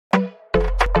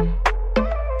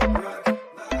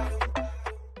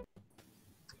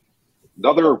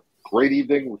Another great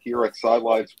evening here at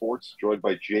Sideline Sports, joined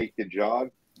by Jake and John,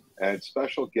 and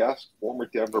special guest, former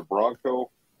Denver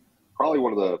Bronco, probably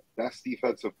one of the best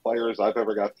defensive players I've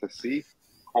ever got to see,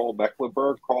 Karl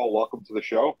Mecklenburg. Karl, welcome to the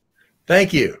show.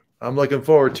 Thank you. I'm looking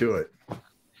forward to it.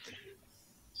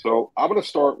 So I'm going to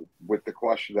start with the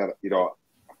question that,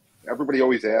 everybody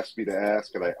always asks me to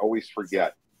ask, and I always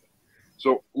forget.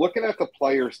 So looking at the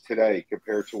players today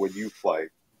compared to when you played,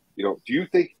 do you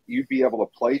think you'd be able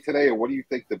to play today? And what do you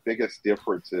think the biggest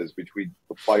difference is between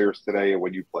the players today and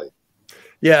when you played?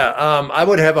 Yeah, I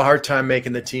would have a hard time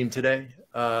making the team today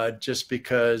just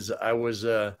because I was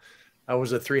a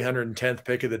 310th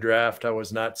pick of the draft. I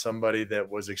was not somebody that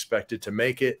was expected to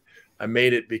make it. I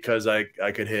made it because I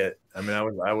could hit. I mean,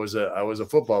 I was a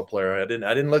football player. I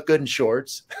didn't look good in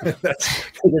shorts. That's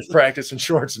just practice in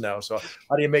shorts now. So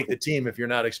how do you make the team if you're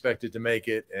not expected to make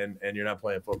it and you're not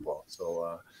playing football?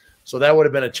 So that would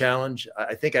have been a challenge.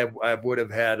 I think I would have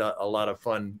had a lot of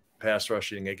fun pass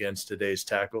rushing against today's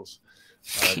tackles.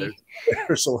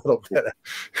 There's a little bit.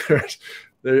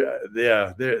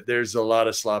 There's a lot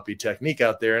of sloppy technique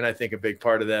out there, and I think a big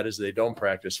part of that is they don't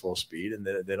practice full speed, and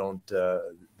they don't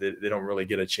really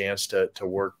get a chance to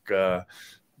work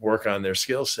on their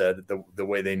skill set the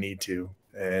way they need to.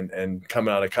 And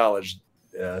coming out of college,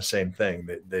 same thing.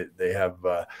 They have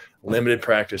limited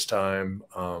practice time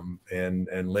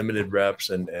and limited reps,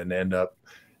 and end up,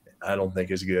 I don't think,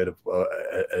 as good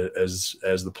as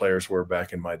the players were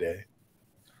back in my day.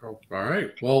 Oh, all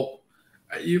right. Well,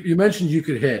 you mentioned you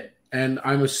could hit, and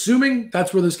I'm assuming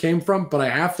that's where this came from, but I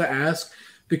have to ask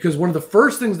because one of the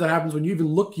first things that happens when you even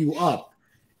look you up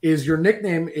is your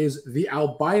nickname is the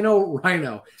Albino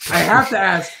Rhino. I have to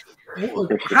ask,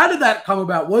 how did that come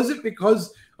about? Was it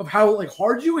because of how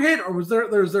hard you hit, or was there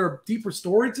a deeper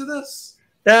story to this?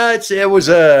 It was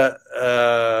a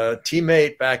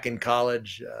teammate back in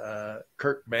college,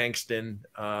 Kirk Bankston,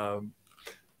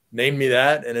 named me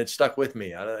that, and it stuck with me.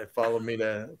 It followed me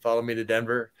to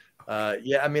Denver.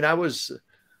 I mean, I was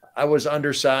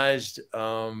undersized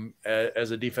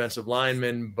as a defensive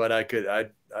lineman, but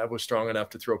I was strong enough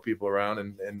to throw people around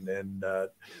and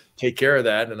take care of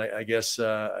that. And I guess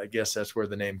that's where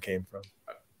the name came from.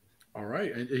 All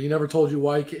right. And he never told you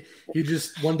why. He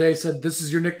just one day said, "This is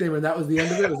your nickname," and that was the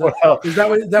end of it. Is that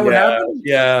what happened?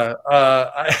 Yeah.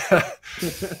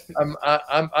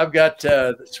 I've got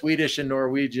Swedish and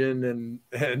Norwegian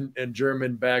and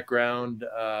German background,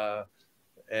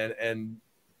 and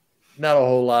not a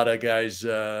whole lot of guys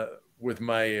with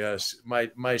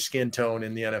my skin tone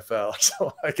in the NFL.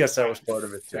 So I guess that was part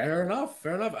of it too. Fair enough.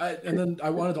 And then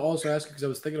I wanted to also ask you, because I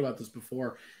was thinking about this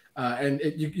before. And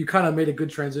you kind of made a good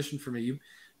transition for me. You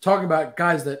talking about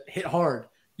guys that hit hard.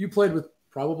 You played with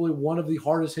probably one of the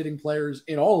hardest hitting players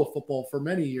in all of football for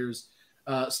many years,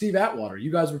 Steve Atwater. You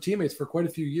guys were teammates for quite a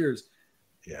few years.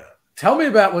 Yeah. Tell me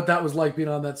about what that was like being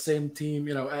on that same team.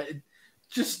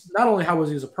 Just not only how was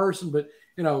he as a person, but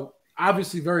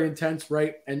obviously very intense,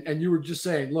 right? And you were just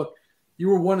saying, look, you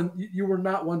were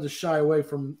not one to shy away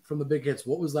from the big hits.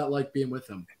 What was that like being with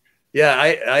him? Yeah,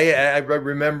 I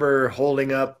remember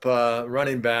holding up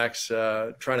running backs,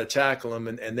 trying to tackle them,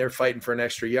 and they're fighting for an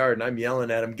extra yard, and I'm yelling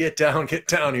at them, get down,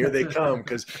 here they come,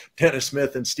 because Dennis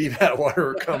Smith and Steve Atwater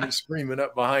were coming screaming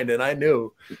up behind, and I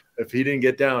knew if he didn't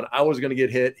get down, I was going to get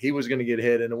hit, he was going to get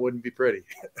hit, and it wouldn't be pretty.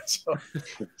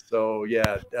 So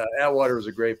Atwater was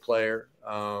a great player.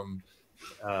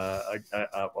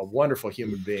 A wonderful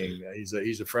human being.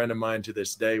 He's a friend of mine to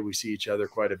this day. We see each other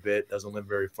quite a bit. Doesn't live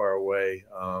very far away.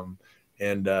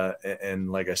 And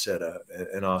like I said,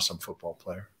 an awesome football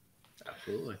player.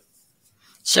 Absolutely.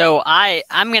 So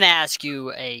I'm going to ask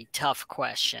you a tough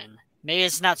question. Maybe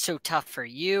it's not so tough for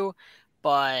you,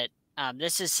 but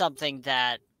this is something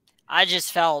that I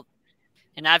just felt,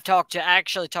 and I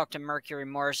actually talked to Mercury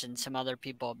Morris and some other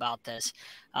people about this.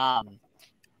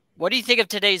 What do you think of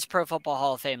today's Pro Football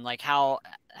Hall of Fame? Like how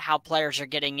players are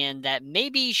getting in that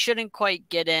maybe shouldn't quite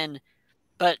get in,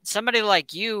 but somebody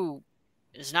like you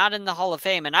is not in the Hall of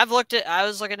Fame. And I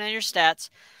was looking at your stats.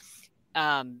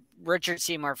 Richard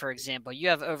Seymour, for example, you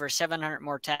have over 700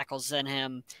 more tackles than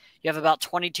him. You have about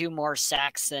 22 more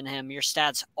sacks than him. Your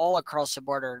stats all across the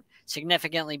board are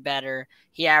significantly better.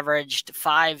 He averaged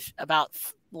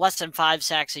less than 5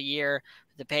 sacks a year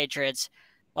with the Patriots.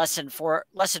 Less than 5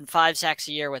 sacks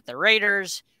a year with the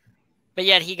Raiders, but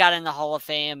yet he got in the Hall of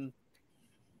Fame,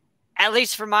 at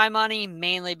least for my money,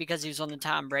 mainly because he was on the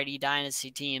Tom Brady dynasty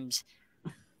teams.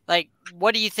 Like,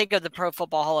 what do you think of the Pro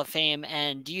Football Hall of Fame,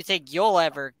 and do you think you'll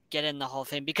ever get in the Hall of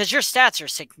Fame? Because your stats are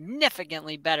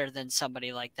significantly better than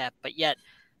somebody like that, but yet,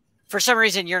 for some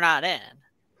reason, you're not in.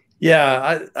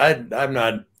 Yeah, I'm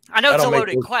not I know it's a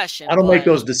loaded question. I don't make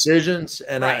those decisions,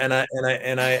 and right.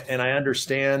 I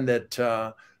understand that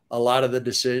a lot of the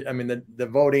decision. I mean, the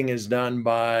voting is done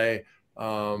by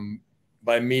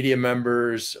media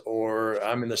members, or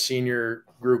I'm in the senior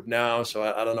group now, so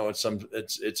I don't know.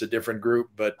 It's a different group,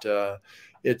 but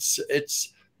it's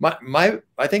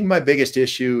I think my biggest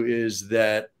issue is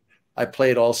that I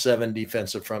played all 7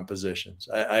 defensive front positions.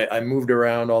 I moved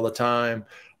around all the time.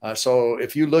 So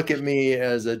if you look at me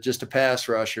as just a pass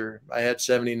rusher, I had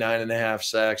 79.5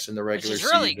 sacks in the regular season.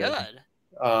 Which is really good.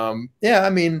 Yeah, I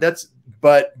mean,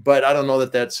 but I don't know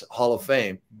that that's Hall of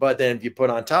Fame. But then if you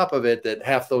put on top of it that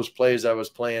half those plays I was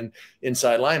playing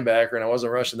inside linebacker and I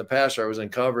wasn't rushing the passer, I was in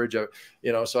coverage, so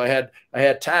I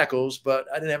had tackles, but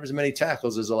I didn't have as many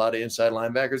tackles as a lot of inside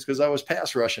linebackers because I was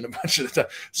pass rushing a bunch of the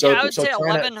time. So yeah, I would say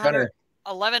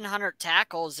 1,100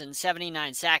 tackles and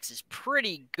 79 sacks is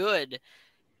pretty good.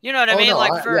 You know what I mean? No,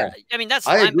 I mean, that's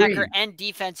linebacker and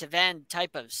defensive end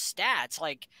type of stats.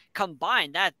 Like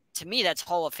combined, that to me, that's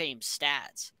Hall of Fame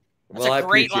stats. That's a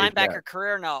great linebacker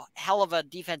career and a hell of a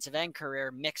defensive end career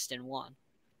mixed in one.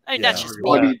 I mean, that's just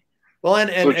me. Well,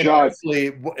 and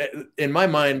honestly, in my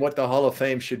mind, what the Hall of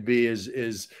Fame should be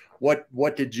is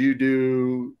what did you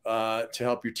do to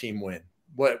help your team win?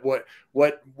 What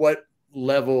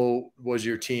level was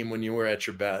your team when you were at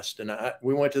your best? And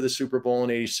we went to the Super Bowl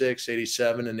in 86,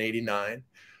 87, and 89.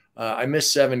 I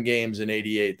missed 7 games in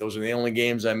 88. Those are the only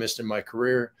games I missed in my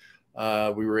career.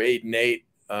 We were 8-8.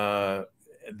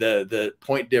 The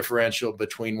point differential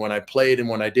between when I played and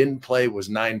when I didn't play was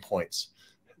 9 points.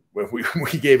 We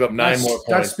gave up 9 more points.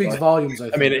 That speaks volumes,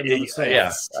 I think.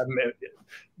 Yeah.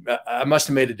 I must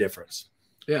have made a difference.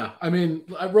 Yeah. I mean,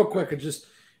 real quick, and this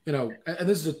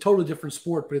is a totally different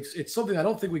sport, but it's something I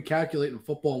don't think we calculate in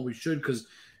football, and we should, because,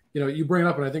 you bring it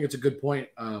up, and I think it's a good point.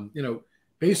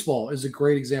 Baseball is a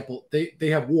great example. They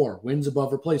have WAR, wins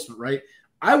above replacement, right?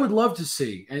 I would love to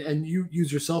see, and you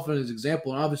use yourself as an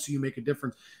example, and obviously you make a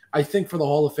difference. I think for the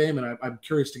Hall of Fame, and I'm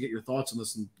curious to get your thoughts on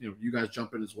this, and you guys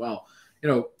jump in as well.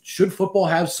 Should football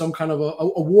have some kind of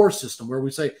a WAR system where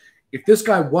we say, if this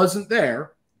guy wasn't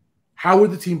there, how would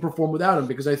the team perform without him?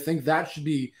 Because I think that should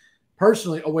be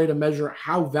personally a way to measure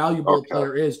how valuable a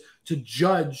player is to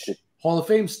judge Hall of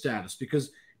Fame status. Because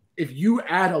if you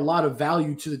add a lot of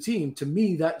value to the team, to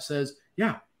me, that says,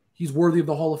 yeah, he's worthy of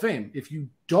the Hall of Fame. If you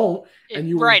don't, and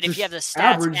you were just if you have the stats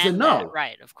average, then no.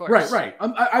 Right, of course. Right.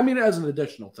 I mean it as an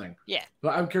additional thing. Yeah.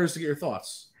 But I'm curious to get your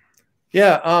thoughts.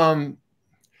 Yeah.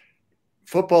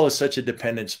 Football is such a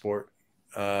dependent sport.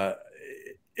 My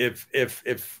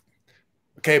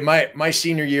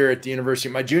senior year at the university,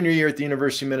 my junior year at the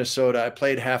University of Minnesota, I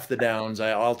played half the downs.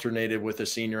 I alternated with a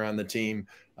senior on the team.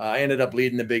 I ended up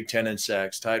leading the Big Ten in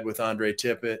sacks, tied with Andre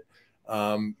Tippett.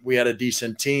 We had a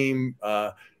decent team.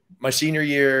 My senior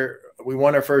year, we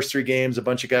won our first 3 games. A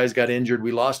bunch of guys got injured.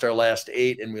 We lost our last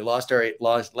 8, and we lost our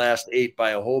last 8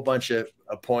 by a whole bunch of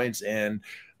points. And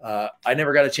I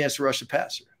never got a chance to rush the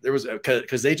passer. There was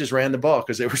because they just ran the ball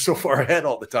because they were so far ahead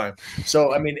all the time.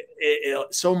 So, I mean,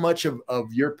 so much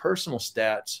of your personal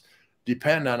stats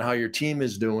depend on how your team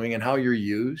is doing and how you're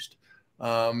used,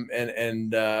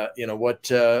 and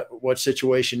what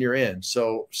situation you're in.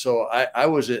 So I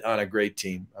was on a great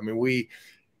team. I mean,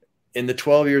 in the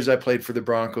 12 years I played for the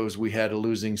Broncos, we had a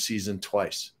losing season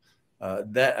twice.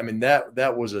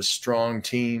 That was a strong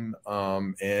team,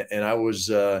 and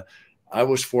I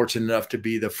was fortunate enough to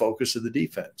be the focus of the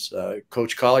defense.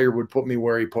 Coach Collier would put me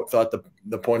where he thought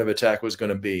the point of attack was going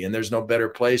to be. And there's no better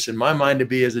place in my mind to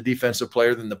be as a defensive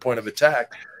player than the point of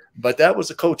attack. But that was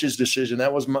the coach's decision.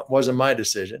 That wasn't my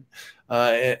decision.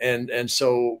 And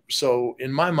so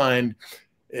in my mind,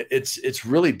 it's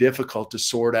really difficult to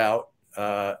sort out,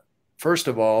 first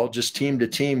of all, just team to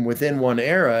team within one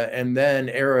era, and then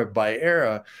era by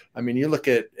era. I mean, you look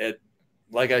at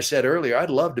like I said earlier, I'd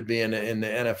love to be in the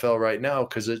NFL right now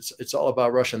because it's all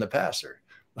about rushing the passer.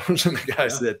 Those are the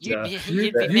guys that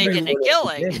you'd be making a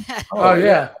killing. Oh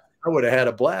yeah, I would have had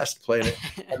a blast playing it.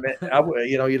 I mean,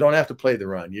 you don't have to play the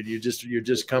run. You're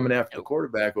just coming after the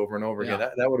quarterback over and over again.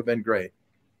 That would have been great.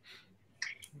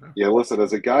 Yeah, listen,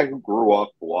 as a guy who grew up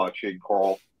watching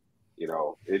Karl,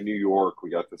 in New York, we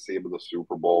got to see him in the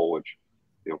Super Bowl, which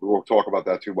we won't talk about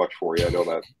that too much for you. I know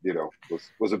that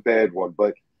was a bad one,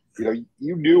 but. You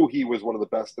knew he was one of the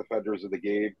best defenders in the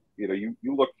game. You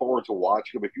look forward to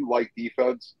watching him. If you like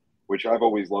defense, which I've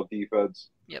always loved defense,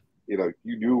 yep. You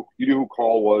knew who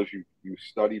Karl was. You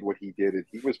studied what he did, and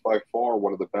he was by far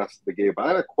one of the best in the game. I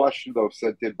had a question, though,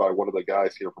 sent in by one of the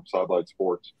guys here from Sideline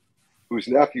Sports, whose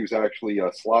nephew is actually a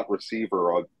slot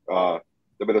receiver on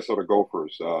the Minnesota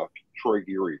Gophers, Troy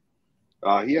Geary.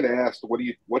 He had asked,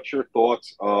 what's your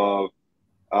thoughts of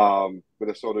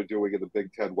Minnesota doing in the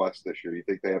Big Ten West this year? You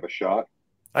think they have a shot?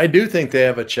 I do think they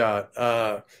have a shot.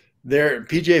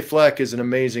 PJ Fleck is an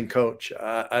amazing coach.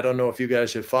 I don't know if you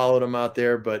guys have followed him out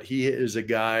there, but he is a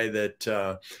guy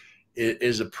that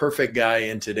is a perfect guy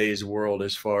in today's world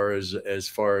as far as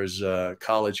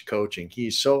college coaching.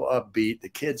 He's so upbeat. The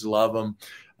kids love him.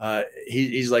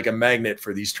 He's like a magnet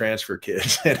for these transfer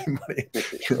kids. Anybody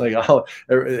like,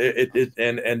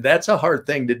 and that's a hard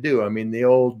thing to do. I mean, the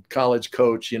old college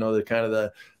coach, the kind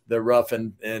of the rough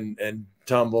and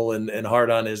tumble and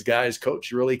hard on his guys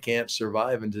coach really can't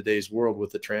survive in today's world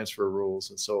with the transfer rules.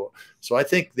 And so I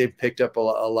think they've picked up a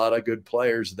lot of good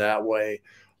players that way.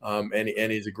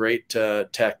 And he's a great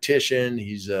tactician.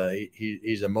 He's a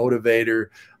motivator.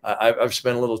 I've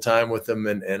spent a little time with him,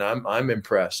 and I'm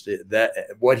impressed that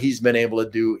what he's been able to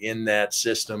do in that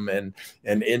system and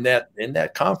in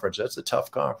that conference. That's a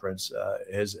tough conference.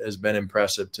 Has been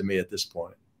impressive to me at this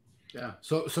point. Yeah.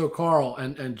 So Karl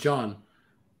and Jon,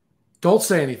 don't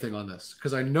say anything on this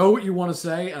because I know what you want to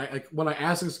say. When I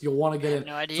ask this, you'll want to get in.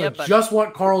 No idea. So I just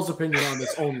want Karl's opinion on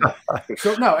this only.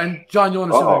 So no, and Jon, you'll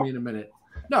understand what I mean in a minute.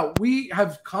 No, we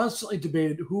have constantly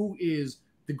debated who is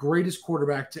the greatest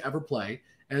quarterback to ever play.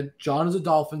 And Jon is a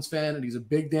Dolphins fan, and he's a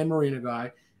big Dan Marino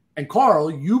guy. And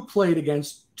Karl, you played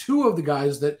against two of the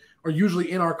guys that are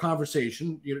usually in our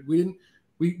conversation. We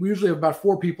usually have about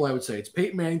four people, I would say. It's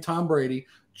Peyton Manning, Tom Brady,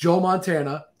 Joe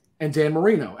Montana, and Dan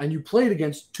Marino. And you played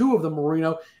against two of them,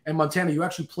 Marino and Montana. You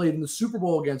actually played in the Super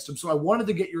Bowl against them. So I wanted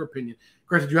to get your opinion.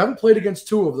 Granted, you haven't played against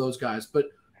two of those guys, but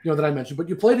that I mentioned. But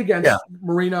you played against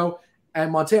Marino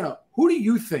and Montana. Who do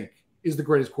you think is the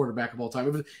greatest quarterback of all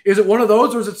time? Is it one of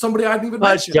those, or is it somebody I didn't even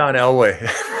mention? John Elway.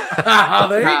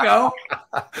 There you go.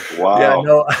 Wow. Yeah,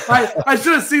 no. I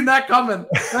should have seen that coming.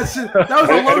 That was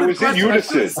a loaded question. I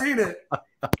should have seen it.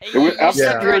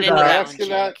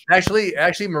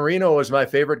 Actually, Marino was my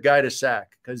favorite guy to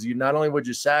sack because not only would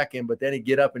you sack him, but then he'd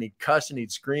get up and he'd cuss and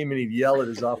he'd scream and he'd yell at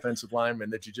his offensive lineman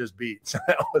that you just beat. So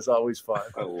that was always fun.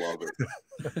 I love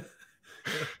it.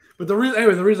 But the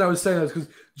reason I was saying that is because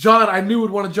Jon, I knew would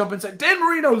want to jump in and say Dan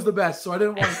Marino's the best, so I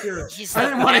didn't want to hear it. I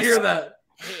didn't want to hear that.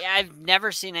 I've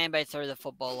never seen anybody throw the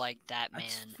football like that, man.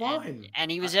 That's fine. And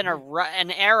he was in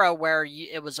an era where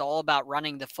it was all about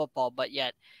running the football, but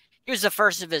yet he was the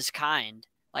first of his kind.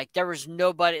 Like there was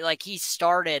nobody. Like he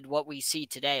started what we see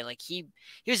today. Like he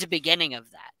was the beginning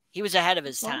of that. He was ahead of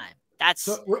his time. That's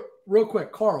so, real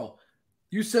quick, Karl.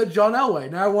 You said John Elway.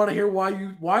 Now I want to hear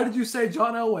why did you say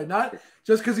John Elway? Not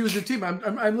just because he was your team.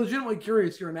 I'm legitimately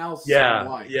curious your analysis. Yeah, on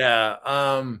why.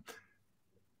 yeah.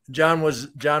 John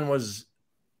was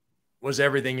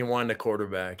everything you wanted a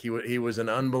quarterback. He was an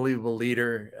unbelievable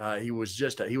leader. He was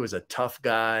a tough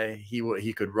guy.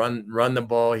 He could run the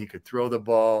ball. He could throw the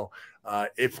ball.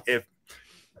 If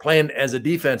playing as a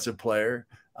defensive player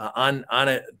on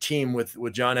a team with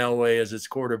John Elway as its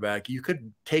quarterback, you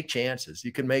could take chances.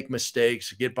 You could make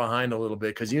mistakes, get behind a little bit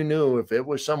because you knew if it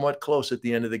was somewhat close at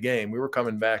the end of the game, we were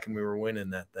coming back and we were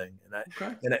winning that thing.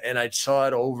 And I saw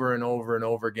it over and over and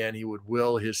over again. He would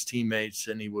will his teammates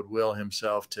and he would will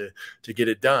himself to get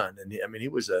it done. And he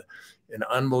was an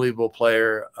unbelievable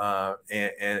player.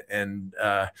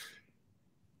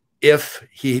 If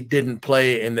he didn't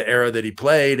play in the era that he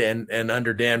played and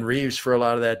under Dan Reeves for a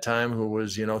lot of that time, who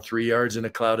was, 3 yards in a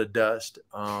cloud of dust,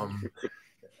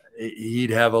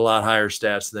 he'd have a lot higher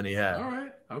stats than he had. All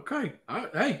right. Okay.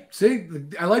 Hey, see,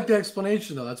 I like the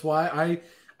explanation, though. That's why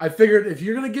I figured if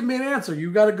you're going to give me an answer,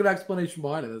 you got a good explanation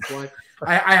behind it. That's why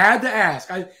I had to ask.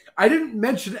 I didn't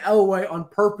mention Elway on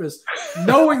purpose,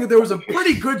 knowing that there was a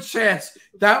pretty good chance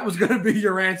that was going to be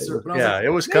your answer. But it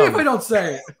was coming. If I don't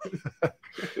say it.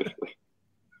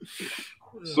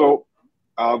 So,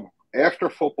 after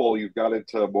football, you got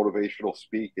into motivational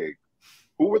speaking.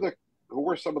 Who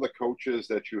were some of the coaches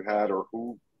that you had, or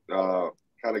who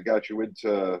kind of got you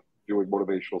into doing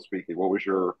motivational speaking? What was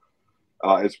your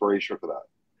inspiration for that?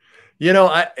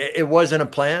 It wasn't a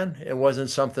plan. It wasn't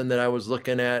something that I was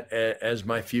looking at as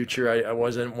my future. I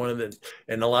wasn't one of the,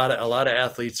 and a lot of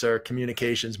athletes are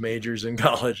communications majors in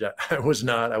college. I was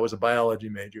not. I was a biology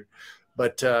major,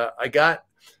 but I got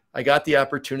the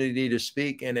opportunity to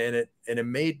speak, and it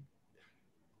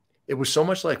was so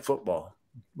much like football,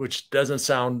 which doesn't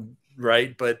sound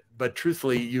right, but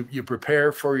truthfully, you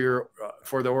prepare for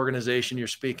the organization you're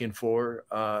speaking for.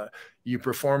 You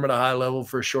perform at a high level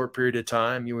for a short period of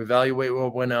time. You evaluate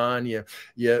what went on. You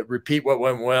repeat what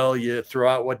went well. You throw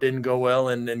out what didn't go well,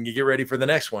 and then you get ready for the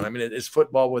next one. I mean, it's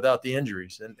football without the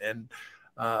injuries, and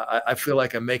I feel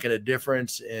like I'm making a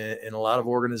difference in a lot of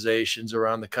organizations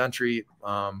around the country.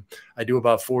 I do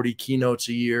about 40 keynotes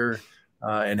a year.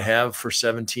 and have for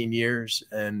 17 years,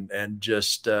 and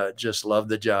just love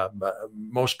the job.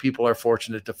 Most people are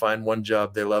fortunate to find one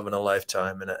job they love in a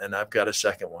lifetime, and I've got a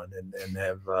second one, and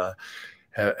have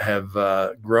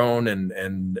grown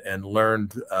and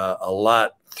learned a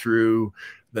lot through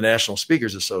the National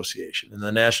Speakers Association. And the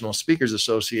National Speakers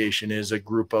Association is a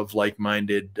group of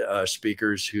like-minded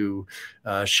speakers who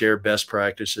share best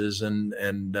practices and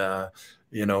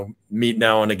meet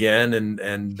now and again,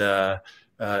 and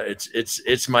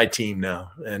it's my team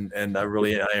now, and I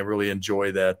really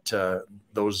enjoy that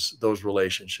those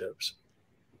relationships.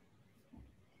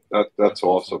 That's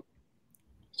awesome.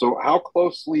 So how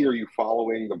closely are you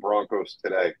following the Broncos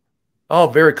today? Oh,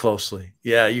 very closely.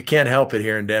 Yeah, you can't help it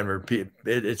here in Denver.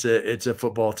 It's a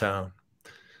football town.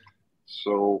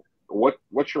 So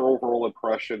what's your overall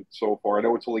impression so far? I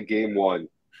know it's only game one,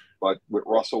 but with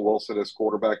Russell Wilson as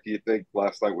quarterback, do you think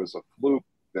last night was a fluke,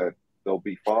 that they'll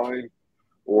be fine?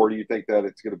 Or do you think that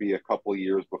it's going to be a couple of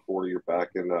years before you're back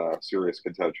in serious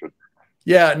contention?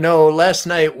 Yeah, no, last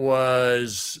night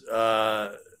was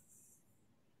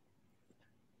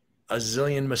a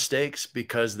zillion mistakes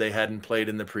because they hadn't played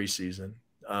in the preseason.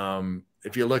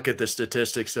 If you look at the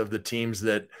statistics of the teams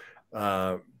that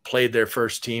played their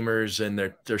first teamers and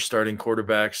their starting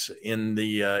quarterbacks in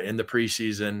the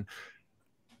preseason,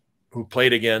 who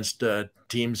played against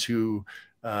teams who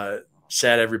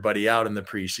sat everybody out in the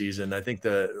preseason, I think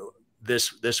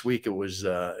this week it was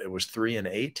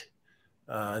 3-8.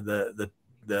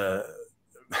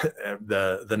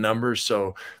 The numbers.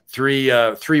 So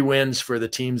three wins for the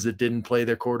teams that didn't play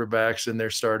their quarterbacks and their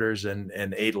starters,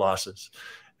 and 8 losses.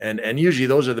 And usually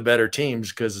those are the better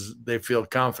teams because they feel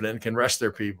confident and can rest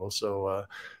their people. So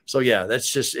yeah, it's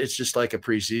just like a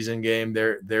preseason game.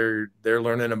 They're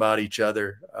learning about each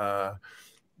other.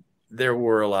 There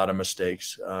were a lot of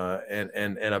mistakes,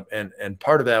 and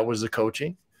part of that was the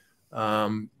coaching.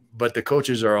 But the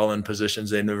coaches are all in positions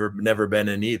they've never been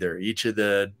in either. Each of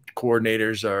the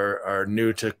coordinators are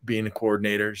new to being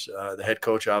coordinators. The head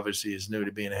coach obviously is new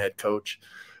to being a head coach.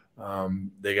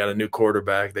 They got a new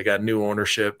quarterback. They got new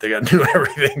ownership. They got new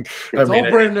everything. It's all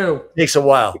brand new. It takes a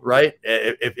while, right?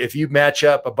 If you match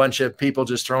up a bunch of people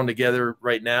just thrown together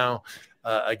right now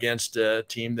against a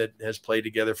team that has played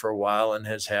together for a while and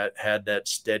has had that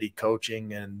steady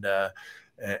coaching and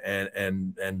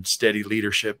steady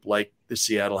leadership like the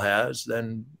Seattle has,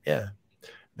 then yeah,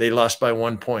 they lost by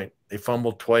 1 point. They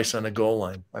fumbled twice on the goal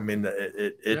line. I mean,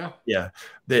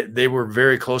 they were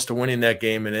very close to winning that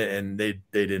game, and they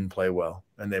didn't play well,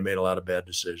 and they made a lot of bad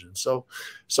decisions. So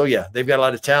yeah, they've got a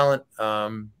lot of talent. Now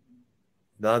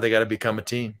they got to become a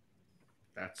team.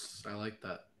 I like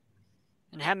that.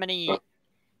 And how many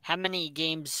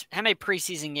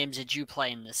preseason games did you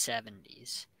play in the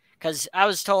 70s? Because I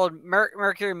was told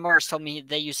Mercury Morris told me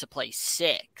they used to play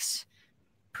 6.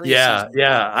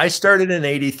 Yeah. I started in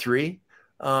 '83,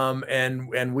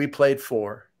 and we played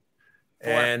 4.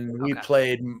 And we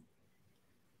played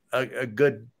a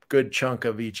good chunk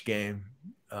of each game.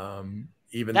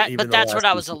 But that's what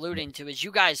I was alluding to, is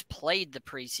you guys played the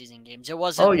preseason games. It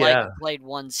wasn't like you played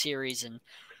one series and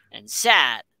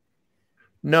sat.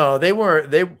 No, they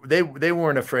weren't. They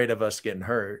weren't afraid of us getting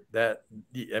hurt.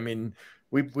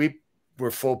 We were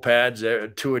full pads,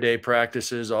 2-a-day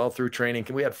practices all through training.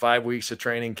 We had 5 weeks of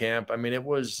training camp. I mean, it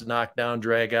was knock down,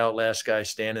 drag out, last guy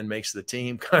standing makes the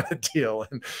team kind of deal.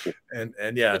 And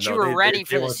yeah, but you were ready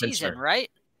for the season, right?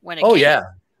 When it came. Okay.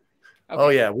 Oh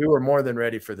yeah, we were more than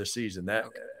ready for the season.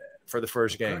 For the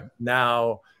first game.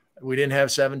 Now we didn't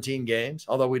have 17 games,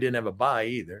 although we didn't have a bye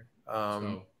either.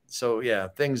 So yeah,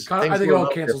 things I think it all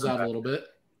cancels out a little bit.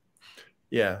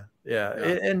 Yeah.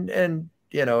 And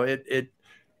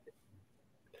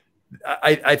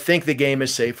I think the game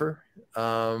is safer.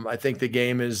 I think the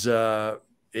game is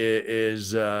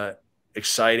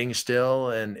exciting still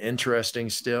and interesting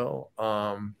still.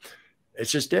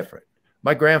 It's just different.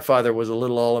 My grandfather was a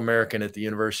little All-American at the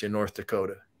University of North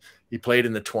Dakota. He played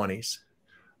in the 20s.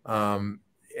 And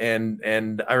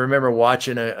I remember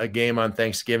watching a game on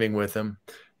Thanksgiving with him,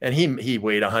 and he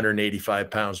weighed 185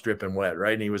 pounds dripping wet,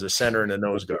 right? And he was a center and a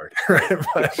nose guard. Right?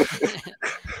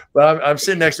 But I'm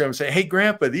sitting next to him saying, "Hey,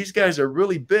 Grandpa, these guys are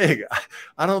really big.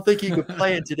 I don't think you could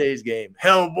play in today's game."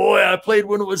 "Hell, boy, I played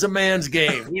when it was a man's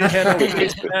game. We didn't have no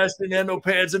face mask, didn't have no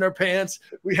pads in our pants.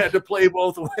 We had to play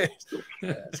both ways."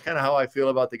 That's kind of how I feel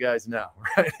about the guys now,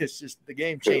 right? It's just the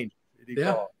game changes. It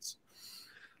evolves.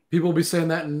 People will be saying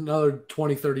that in another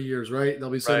 20, 30 years, right? They'll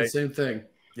be saying the same thing.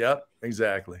 Yep,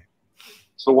 exactly.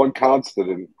 So one constant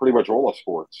in pretty much all of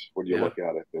sports when you look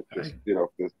at it. It's just,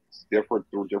 it's different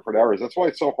through different eras. That's why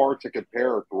it's so hard to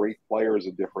compare great players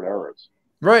in different eras.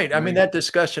 Right. I mean, that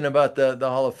discussion about the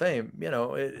Hall of Fame,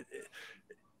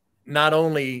 not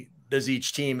only does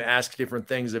each team ask different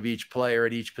things of each player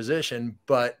at each position,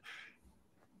 but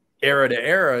era to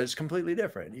era is completely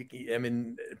different.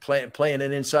 Playing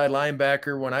an inside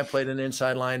linebacker, when I played an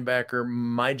inside linebacker,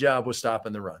 my job was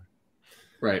stopping the run.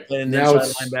 Right. Playing an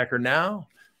inside linebacker now,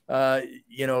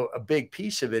 a big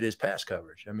piece of it is pass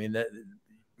coverage. I mean, that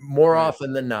more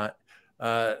often than not,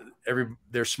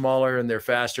 they're smaller and they're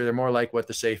faster. They're more like what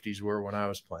the safeties were when I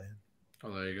was playing.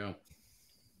 Oh, there you go.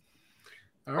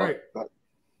 All right.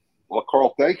 Well,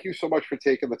 Karl, thank you so much for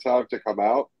taking the time to come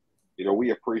out. We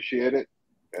appreciate it.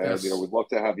 And, we'd love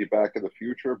to have you back in the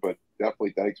future, but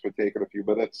definitely thanks for taking a few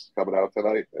minutes coming out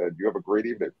tonight. And you have a great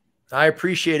evening. I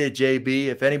appreciate it, JB.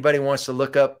 If anybody wants to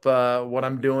look up what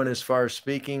I'm doing as far as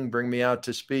speaking, bring me out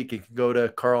to speak, you can go to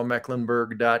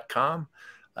karlmecklenburg.com.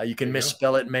 You can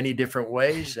misspell it many different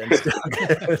ways and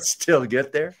still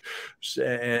get there.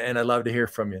 And I'd love to hear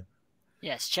from you.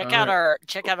 Yes, check out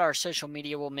our social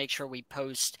media. We'll make sure we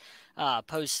post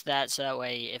that, so that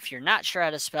way if you're not sure how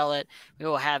to spell it, we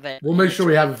will have it. We'll make sure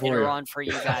we have it for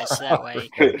you guys, so that way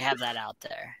we have that out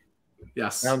there.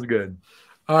 Yes, sounds good.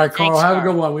 All right, Karl, have a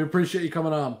good one. We appreciate you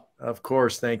coming on. Of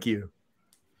course, thank you.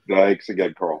 Thanks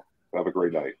again, Karl. Have a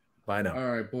great night. Bye now.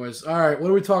 All right, boys. All right,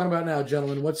 what are we talking about now,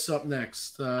 gentlemen? What's up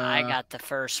next? I got the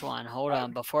first one. Hold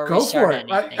on, before we start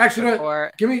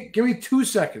anything. Give me 2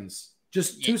 seconds.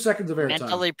 Just 2 seconds of airtime.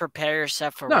 Mentally prepare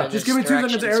yourself for just give me 2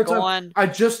 seconds of airtime.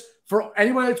 For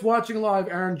anybody that's watching live,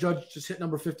 Aaron Judge just hit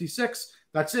number 56.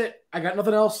 That's it. I got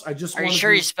nothing else. Are you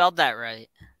sure you spelled that right?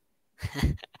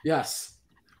 Yes,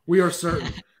 we are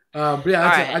certain. But yeah,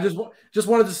 that's it. I just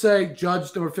wanted to say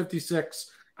Judge number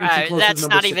 56. That's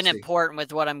not even important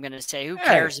with what I'm going to say. Who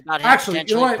cares about him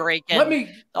potentially breaking the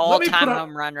all-time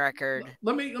home run record?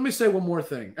 Let me say one more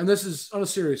thing, and this is on a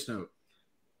serious note.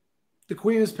 The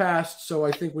Queen has passed, so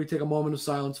I think we take a moment of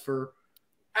silence for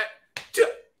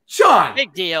Jon.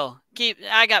 Big deal.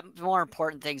 I got more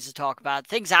important things to talk about.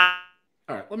 All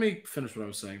right, let me finish what I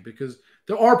was saying, because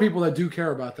there are people that do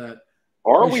care about that.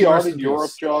 Are we on in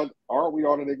Europe, Jon? Aren't we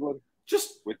on in England?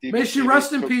 May she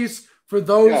rest in peace for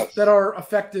those that are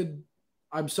affected.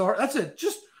 I'm sorry. That's it.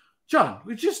 Jon,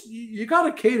 you got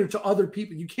to cater to other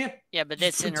people. You can't. Yeah, but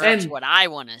this interrupts what I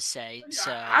want to say.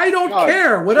 So I don't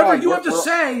care. Whatever you have to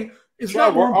say is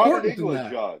not more important than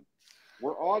that. Jon.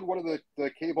 We're on one of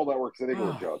the cable networks in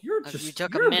England, Jon. You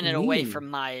took a minute away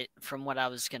from what I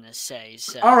was going to say.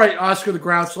 So. All right, Oscar the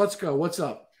Grouch, let's go. What's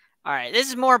up? All right, this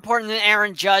is more important than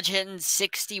Aaron Judge hitting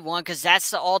 61 because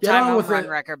that's the all-time home run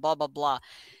record, blah, blah, blah.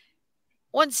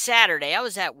 One Saturday, I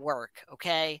was at work,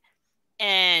 okay?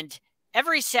 And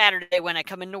every Saturday when I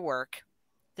come into work,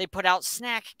 they put out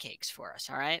snack cakes for us,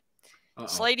 all right?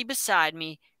 This lady beside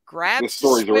me grabs this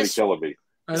story's already killing me.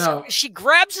 I know. She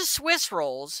grabs a Swiss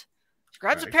rolls. She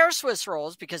grabs a pair of Swiss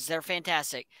rolls because they're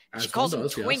fantastic. She calls them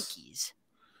Twinkies. Yes.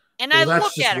 And I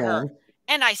look at her.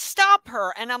 And I stop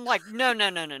her, and I'm like, no,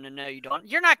 you don't.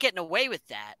 You're not getting away with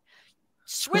that.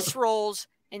 Swiss rolls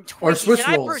and Twinkies.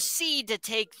 And I proceed to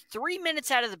take 3 minutes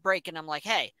out of the break, and I'm like,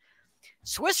 hey,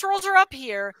 Swiss rolls are up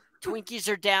here. Twinkies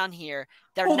are down here.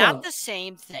 They're not the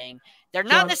same thing. They're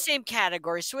not in the same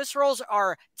category. Swiss rolls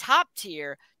are top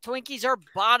tier. Twinkies are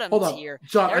bottom tier.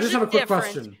 Jon, I just have a quick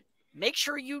question. Make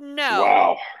sure you know.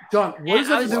 Wow. Jon, what does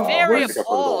that have to do? I was very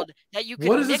appalled that you could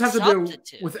What does this have to do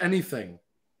with anything?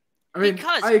 I mean,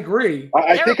 because I agree.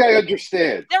 I think I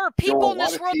understand. There are people in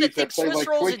this world that think Swiss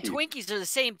rolls and Twinkies are the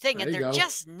same thing, and they're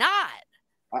just not.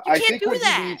 I think what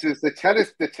he means is the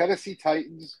Tennessee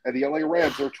Titans and the LA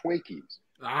Rams are Twinkies.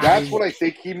 That's what I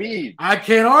think he means. I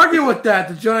can't argue with that.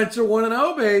 The Giants are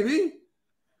 1-0, baby.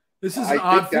 This is an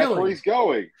odd feeling. That's where he's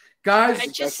going. Guys,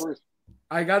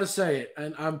 I got to say it,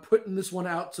 and I'm putting this one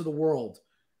out to the world.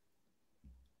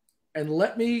 And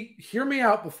hear me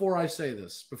out before I say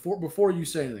this, before you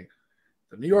say anything.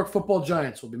 The New York Football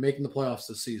Giants will be making the playoffs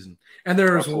this season. And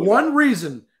there is one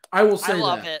reason I will say that. I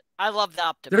love it. I love the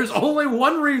optimism. There's only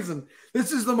one reason.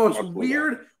 This is the most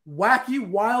weird, wacky,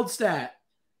 wild stat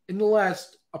in the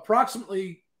last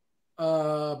approximately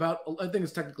I think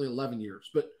it's technically 11 years,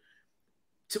 but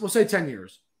we'll say 10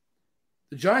 years.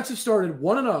 The Giants have started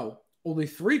 1-0 only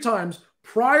 3 times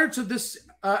prior to this,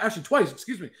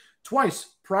 twice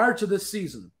prior to this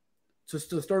season, to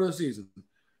the start of the season.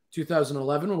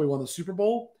 2011 when we won the Super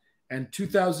Bowl, and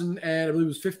 2000 and I believe it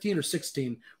was 15 or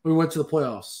 16 when we went to the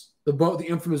playoffs, the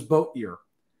infamous boat year.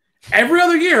 Every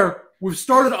other year we've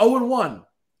started 0-1,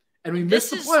 and we missed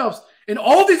the playoffs. In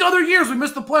all these other years we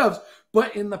missed the playoffs,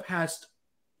 but in the past,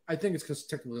 I think it's because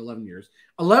technically 11 years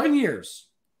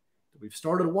that we've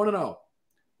started 1-0,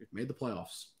 we've made the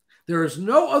playoffs. There is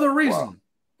no other reason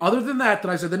Other than that,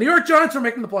 I said the New York Giants are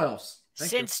making the playoffs.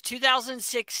 Since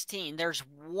 2016, there's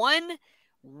one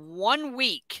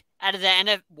week out of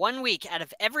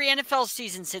every NFL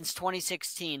season since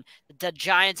 2016, the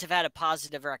Giants have had a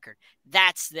positive record.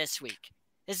 That's this week.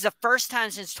 This is the first time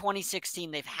since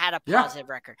 2016 they've had a positive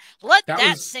record. Let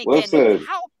that sink in.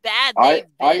 How bad they've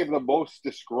been. I am the most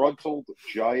disgruntled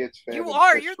Giants fan. You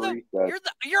are. You're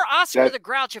Oscar the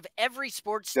Grouch of every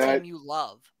sports team you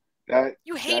love.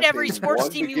 You hate every sports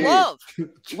team you love.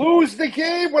 Lose the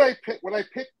game when I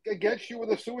pick against you with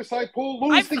a suicide pool.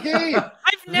 Lose the game.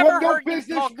 I've never heard you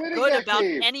talk good about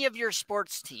any of your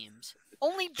sports teams.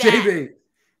 Only bad. JB,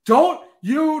 don't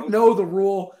you know the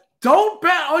rule? Don't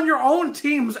bet on your own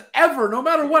teams ever, no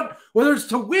matter what, whether it's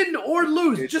to win or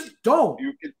lose. Just don't.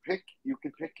 You can pick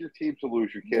your team to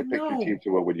lose. You can't pick your team to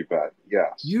win when you bet.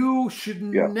 Yes. You should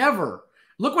never.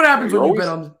 Look what happens when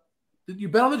you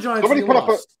bet on the Giants.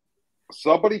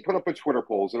 Somebody put up a Twitter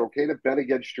poll. Is it okay to bet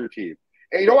against your team?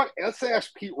 Hey, you know what? Let's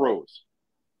ask Pete Rose.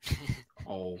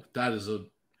 Oh, that is a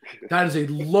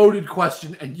loaded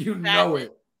question, and know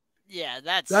it. Yeah,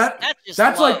 that's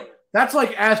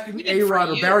like asking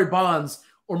A-Rod or Barry Bonds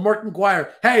or Mark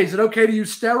McGuire, hey, is it okay to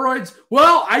use steroids?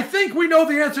 Well, I think we know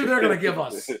the answer they're going to give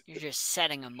us. You're just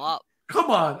setting them up. Come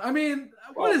on. I mean,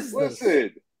 what is this?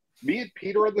 Listen, me and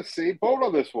Peter are on the same boat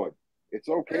on this one. It's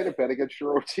okay to bet against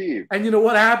your own team. And you know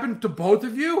what happened to both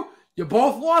of you? You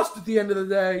both lost at the end of the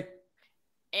day.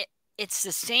 It's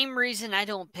the same reason I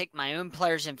don't pick my own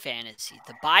players in fantasy.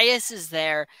 The bias is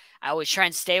there. I always try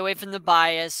and stay away from the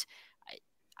bias.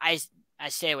 I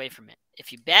stay away from it.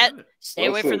 If you bet, stay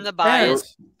away from the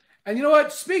bias. And you know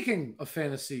what? Speaking of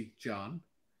fantasy, John,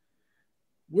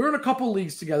 we're in a couple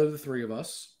leagues together, the three of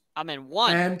us. I'm in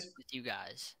one with you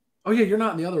guys. Oh, yeah, you're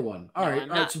not in the other one. All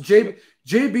right. So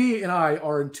JB and I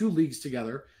are in 2 leagues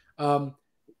together.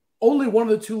 Only one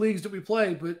of the 2 leagues that we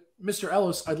play, but Mr.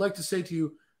 Ellis, I'd like to say to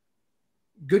you,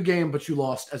 good game, but you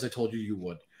lost, as I told you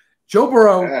would. Joe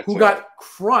Burrow, who got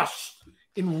crushed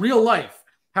in real life,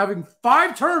 having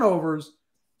 5 turnovers,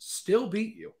 still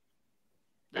beat you.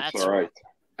 That's all right.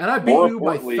 And I beat you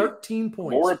by 13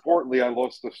 points. More importantly, I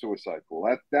lost the suicide pool.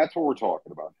 That's what we're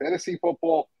talking about. Fantasy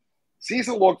football,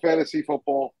 season-long fantasy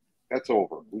football, that's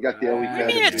over. We got the early I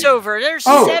mean, it's over. There's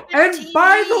 17 and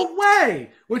by the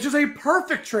way, which is a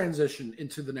perfect transition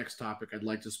into the next topic I'd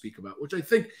like to speak about, which I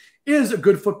think is a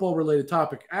good football-related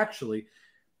topic, actually.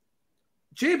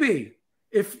 JB,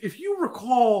 if you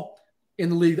recall in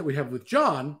the league that we have with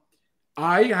John,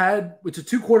 it's a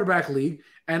 2-quarterback league,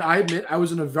 and I admit I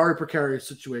was in a very precarious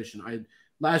situation. I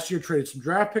last year traded some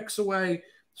draft picks away,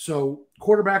 so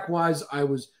quarterback-wise, I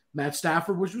was Matt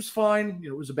Stafford, which was fine.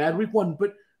 It was a bad week 1,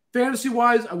 but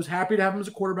fantasy-wise, I was happy to have him as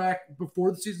a quarterback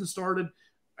before the season started.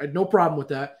 I had no problem with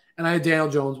that. And I had Daniel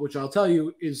Jones, which I'll tell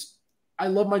you is I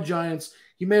love my Giants.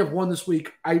 He may have won this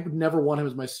week. I would never want him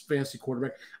as my fantasy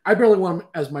quarterback. I barely want him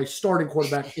as my starting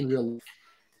quarterback in real life.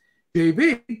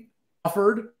 JB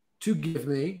offered to give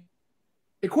me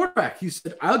a quarterback. He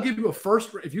said, I'll give you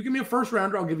if you give me a first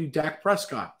rounder, I'll give you Dak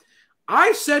Prescott.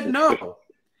 I said no.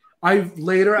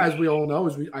 Later, as we all know,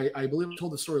 I believe I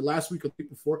told the story last week or the week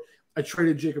before, I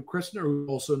traded Jacob Christner, who's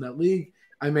also in that league.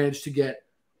 I managed to get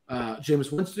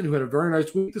Jameis Winston, who had a very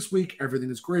nice week this week. Everything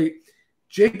is great.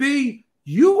 JB,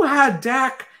 you had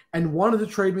Dak and wanted to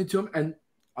trade me to him, and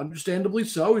understandably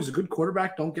so. He's a good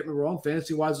quarterback, don't get me wrong,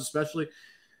 fantasy-wise especially.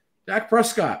 Dak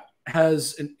Prescott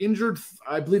has an injured,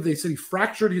 I believe they said he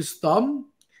fractured his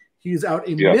thumb. He's out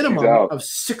a minimum of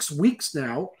 6 weeks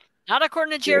now. Not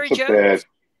according to Jerry Jones.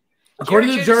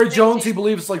 According to Jerry Jones, he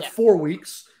believes it's like 4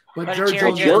 weeks. But Jerry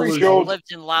Jones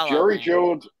lives in La La Jerry Land.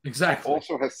 Jones exactly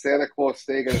also has Santa Claus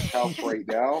staying at his house right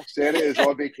now. Santa is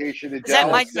on vacation in Dallas. Is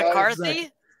that Mike McCarthy?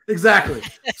 Exactly.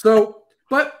 So,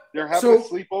 but they're having a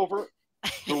sleepover.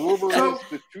 The rumor is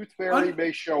the Tooth Fairy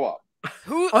may show up.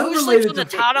 Who sleeps on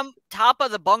the top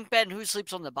of the bunk bed and who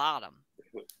sleeps on the bottom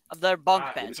of their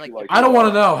bunk beds? I don't want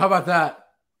to know. How about that?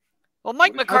 Well,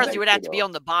 Mike McCarthy would have to be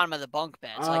on the bottom of the bunk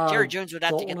beds. Like Jerry Jones would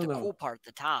have to get the cool part at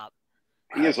the top.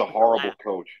 He is a horrible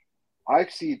coach.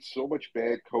 I've seen so much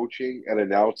bad coaching and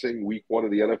announcing week 1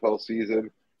 of the NFL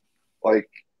season. Like,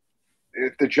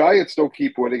 if the Giants don't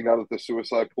keep winning now that the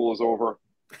suicide pool is over,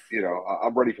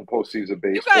 I'm ready for postseason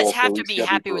baseball. You guys have to be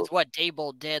happy with what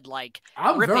Daboll did, like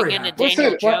ripping into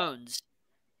Daniel Jones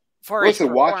for his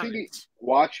performance.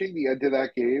 Watching the end of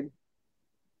that game,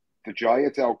 the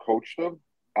Giants outcoached them,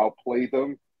 outplayed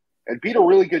them, and beat a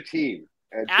really good team.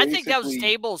 And I think that was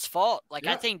Daboll's fault.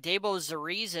 I think Daboll is the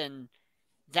reason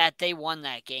that they won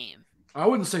that game. I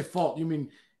wouldn't say fault. You mean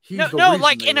he's no, the no, reason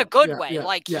like they in a won. good Yeah, way. yeah,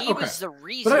 Like yeah, he okay. was the But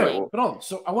reason. anyway,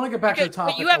 so I want to get back to the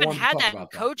topic. But you haven't had that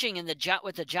about coaching in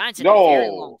with the Giants in a very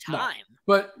long time.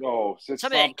 But since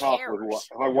somebody Tom that Coughlin, who cares.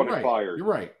 I wanted fired. You're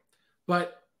right.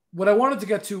 But what I wanted to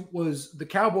get to was the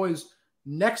Cowboys'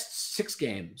 next 6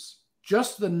 games.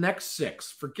 Just the next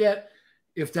 6. Forget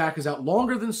if Dak is out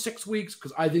longer than 6 weeks,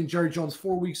 because I think Jerry Jones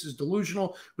 4 weeks is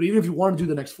delusional. But even if you want to do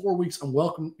the next 4 weeks, I'm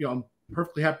welcome. I'm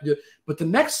perfectly happy to do it. But the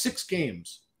next 6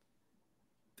 games,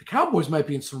 the Cowboys might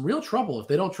be in some real trouble if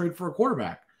they don't trade for a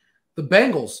quarterback. The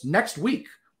Bengals next week,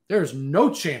 there's no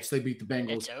chance they beat the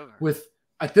Bengals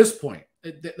at this point.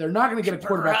 They're not going to get a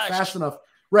quarterback fast enough.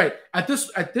 Right. At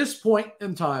this point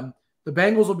in time, the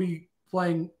Bengals will be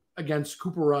playing against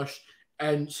Cooper Rush.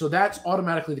 And so that's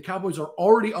automatically the Cowboys are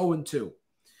already 0-2.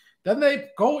 Then they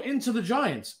go into the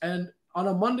Giants. And on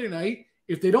a Monday night,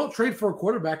 if they don't trade for a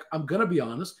quarterback, I'm going to be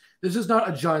honest, this is not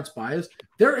a Giants bias.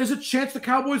 There is a chance the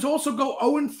Cowboys also go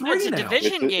 0-3 now. It's a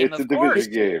division game, of course. It's a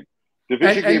division game.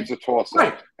 Division game's a toss-up.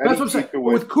 Right. That's what I'm saying.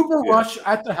 With Cooper Rush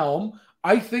at the helm,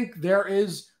 I think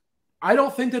I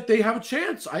don't think that they have a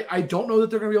chance. I don't know that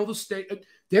they're going to be able to stay.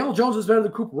 Daniel Jones is better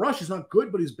than Cooper Rush. He's not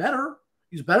good, but he's better.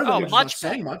 He's better than much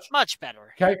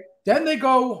better. Okay. Then they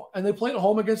go and they play at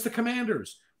home against the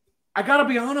Commanders. I got to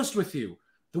be honest with you.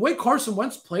 The way Carson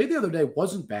Wentz played the other day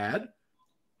wasn't bad.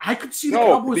 I could see the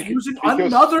Cowboys losing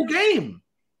another game.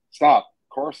 Stop.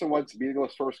 Carson Wentz beating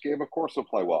his first game, of course he'll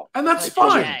play well. And that's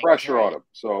fine. Pressure on him.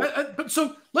 So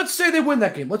so let's say they win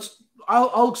that game.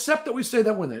 I'll accept that we say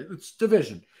they win it. It's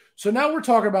division. So now we're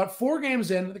talking about 4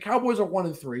 games in. The Cowboys are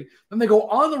 1-3. Then they go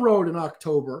on the road in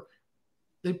October.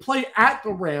 They play at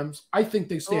the Rams. I think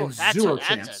they stand zero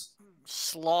chance. That's a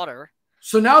slaughter.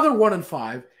 So now they're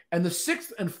 1-5. And the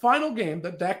 6th and final game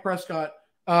that Dak Prescott,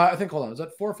 I think, hold on, is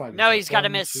that 4 or 5? No, he's got to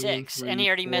miss 6. And he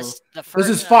already missed the first.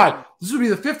 This is 5. This would be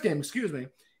the 5th game, excuse me,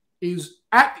 is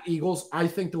at the Eagles. I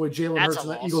think the way Jalen Hurts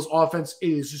and that Eagles offense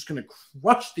is just going to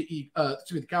crush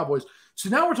the Cowboys. So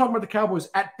now we're talking about the Cowboys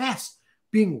at best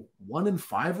being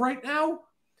 1-5 right now.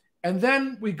 And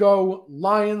then we go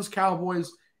Lions, Cowboys.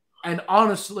 And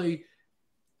honestly,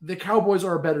 the Cowboys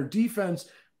are a better defense,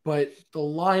 but the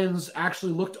Lions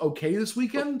actually looked okay this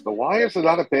weekend. The Lions are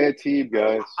not a bad team,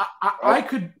 guys. They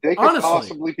could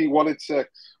possibly be 1-6.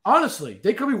 Honestly,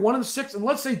 they could be 1-6. And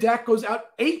let's say Dak goes out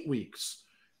 8 weeks.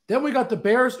 Then we got the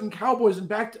Bears and Cowboys and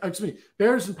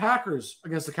Bears and Packers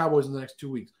against the Cowboys in the next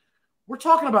 2 weeks. We're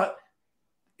talking about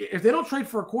if they don't trade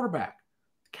for a quarterback,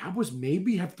 the Cowboys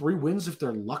maybe have 3 wins if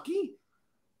they're lucky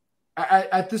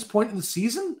at this point in the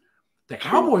season. The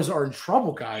Cowboys are in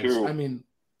trouble, guys. True. I mean,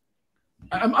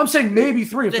 I'm saying maybe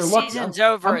 3 if they're lucky. The season's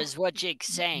over is what Jake's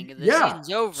saying. The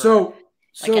season's over. So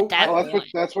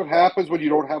that's what happens when you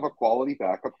don't have a quality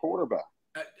backup quarterback.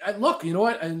 Look, you know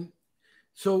what? And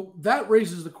so that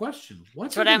raises the question.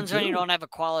 What happens when you don't have a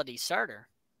quality starter?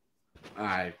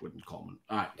 I wouldn't call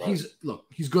him.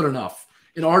 He's good enough.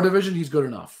 In our division, he's good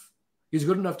enough. He's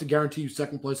good enough to guarantee you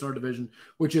second place in our division,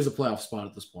 which is a playoff spot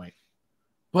at this point.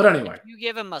 But anyway. If you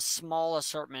give him a small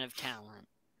assortment of talent,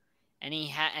 and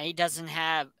he doesn't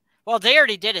have – well, they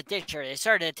already did it this year. They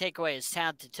started to take away his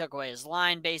talent. They took away his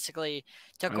line, basically.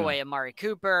 Took away Amari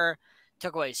Cooper.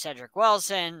 Took away Cedric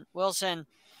Wilson.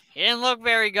 He didn't look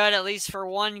very good, at least for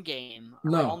one game.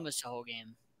 No. Almost a whole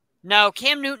game. No,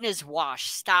 Cam Newton is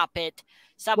washed. Stop it.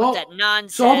 Stop with that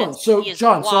nonsense. So hold on. So,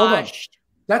 John, hold on.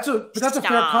 That's a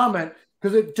fair comment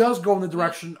because it does go in the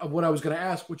direction of what I was going to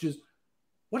ask, which is,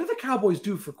 what do the Cowboys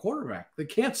do for quarterback? They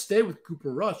can't stay with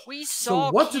Cooper Rush. We saw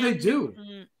so what do they do?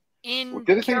 In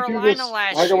Carolina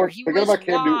last year, he was about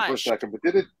Cam Newton for a second, but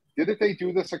didn't they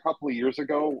do this a couple of years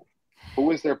ago? Who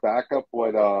was their backup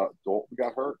when Dalton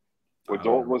got hurt? When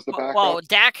Dalton was the backup? Well,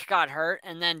 Dak got hurt,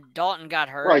 and then Dalton got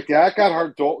hurt. Right, Dak got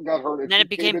hurt, Dalton got hurt. And then it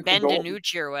became Ben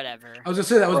DiNucci or whatever. I was going to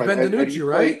say, that was Ben DiNucci,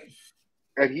 right?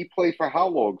 And he played for how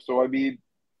long? So, I mean,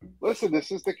 listen,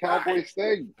 this is the Cowboys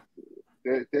thing.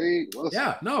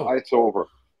 It's over.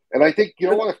 And I think, you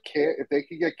know what, if they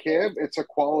can get Cam, it's a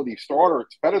quality starter.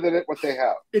 It's better than what they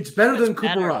have. It's better than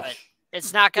Cooper Rush.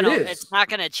 It's not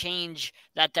gonna change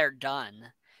that they're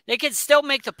done. They could still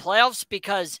make the playoffs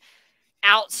because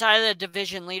outside of the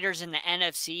division leaders in the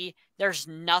NFC, there's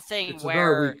nothing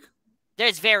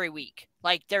it's very weak.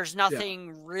 Like there's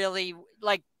nothing really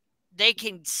like they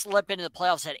can slip into the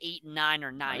playoffs at 8-9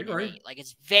 or 9-8. Like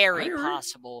it's very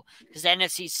possible because the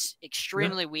NFC's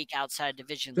extremely weak outside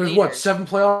division leaders. There's 7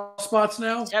 playoff spots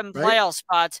now? 7 playoff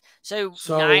spots. So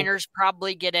Niners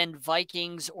probably get in,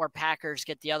 Vikings or Packers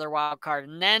get the other wild card.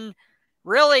 And then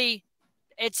really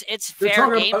it's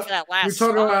fair game for that last You're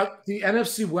talking about the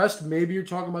NFC West. Maybe you're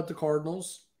talking about the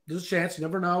Cardinals. There's a chance. You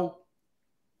never know.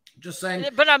 Just saying.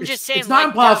 But I'm just saying it's not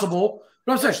impossible.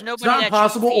 But I'm saying it's not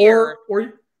impossible. Or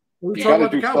you got to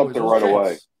do something right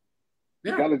away.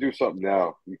 You got to do something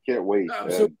now. You can't wait.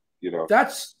 So and,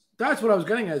 that's what I was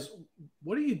getting at. Is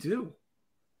what do you do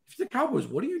if you're the Cowboys?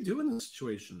 What do you do in this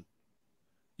situation?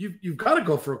 You've got to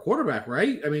go for a quarterback,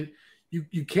 right? I mean,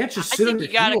 you can't just sit on your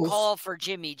heels. I think you got to call for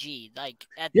Jimmy G. Like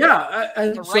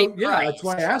that's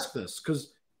why I asked this,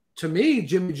 because to me,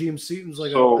 Jimmy G seems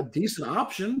like a decent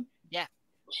option. Yeah.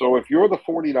 So if you're the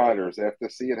 49ers, after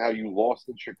seeing how you lost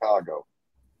in Chicago,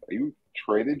 are you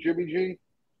trading Jimmy G?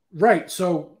 Right.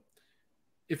 So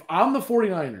if I'm the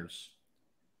 49ers,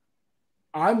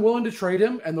 I'm willing to trade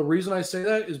him. And the reason I say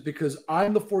that is because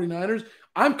I'm the 49ers.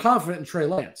 I'm confident in Trey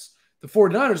Lance. The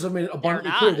 49ers have made it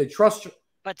abundantly clear they trust him.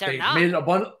 But they're not.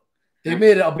 They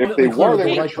made it abundantly clear they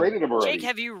would have traded him already. Jake,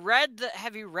 have you read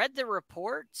the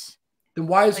reports? Then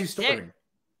why is he starting?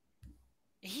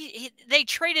 They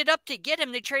traded up to get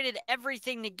him. They traded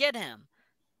everything to get him.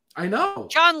 I know.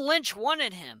 John Lynch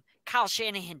wanted him. Kyle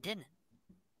Shanahan didn't.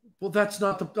 Well, that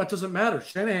doesn't matter.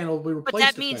 Shanahan will be replaced. But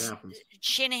that means if that happens.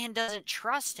 Shanahan doesn't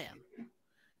trust him.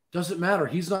 Doesn't matter.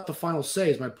 He's not the final say.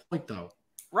 Is my point, though.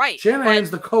 Right.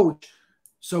 Shanahan's the coach,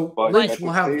 so Lynch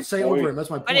will have to say over him. That's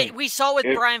my point. But we saw with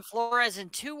Brian Flores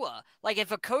and Tua. Like,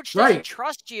 if a coach doesn't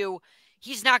trust you,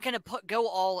 he's not going to go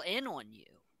all in on you.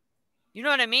 You know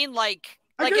what I mean? Like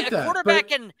a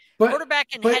quarterback and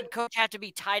head coach have to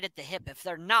be tied at the hip. If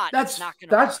they're not, it's not going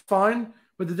to work. That's fine.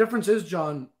 But the difference is,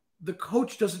 John, the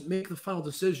coach doesn't make the final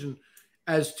decision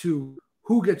as to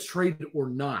who gets traded or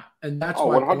not. And that's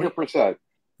why 100%.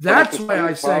 That's why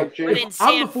I say if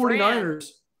I'm the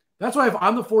 49ers, that's why if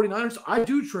I'm the 49ers, I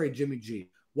do trade Jimmy G.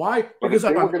 Why? Because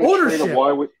if I'm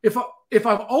ownership, if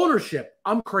I'm ownership,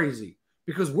 I'm crazy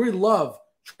because we love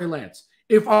Trey Lance.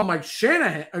 If I'm like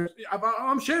Shanahan,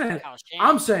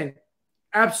 I'm saying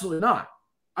absolutely not.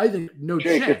 I think no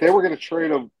chance. If they were going to trade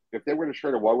him,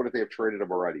 why wouldn't they have traded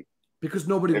him already? Because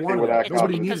nobody wanted him.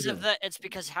 Nobody needs him. It's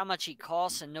because how much he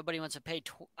costs, and nobody wants to pay.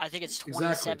 I think it's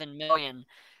 $27 million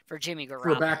for Jimmy Garoppolo. For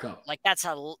a backup. Like that's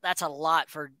a lot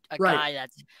for a guy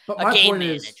that's a game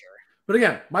manager. But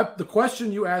again, the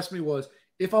question you asked me was,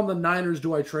 if I'm the Niners,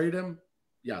 do I trade him?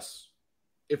 Yes.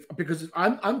 Because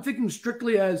I'm thinking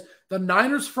strictly as the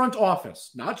Niners front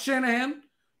office, not Shanahan,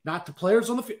 not the players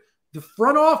on the field. The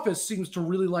front office seems to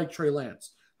really like Trey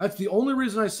Lance. That's the only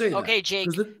reason I say that. Okay, Jake.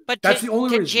 But that's the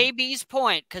only reason. JB's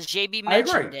point, because JB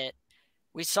mentioned it.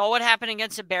 We saw what happened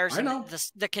against the Bears. I know.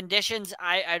 The conditions,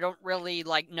 I don't really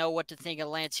know what to think of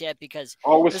Lance yet because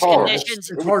those conditions,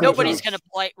 nobody's going to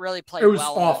play well. It was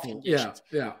awful.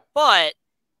 Yeah. But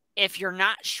if you're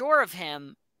not sure of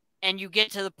him and you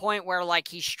get to the point where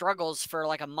he struggles for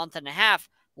a month and a half,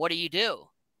 what do you do?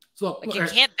 So you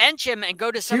can't bench him and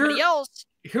go to somebody else.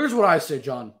 Here's what I say,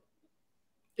 John.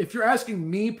 If you're asking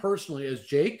me personally as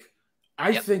Jake,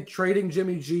 I think trading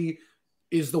Jimmy G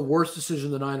is the worst decision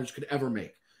the Niners could ever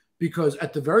make. Because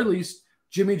at the very least,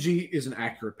 Jimmy G is an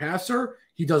accurate passer.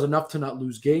 He does enough to not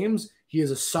lose games. He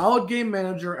is a solid game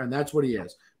manager, and that's what he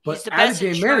is. But he's the best as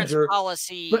a game manager,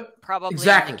 policy probably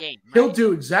exactly. in the game. Right? He'll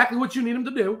do exactly what you need him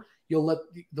to do. You'll let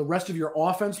the rest of your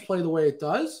offense play the way it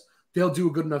does. They'll do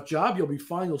a good enough job. You'll be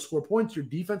fine. You'll score points. Your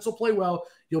defense will play well.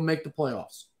 You'll make the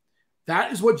playoffs.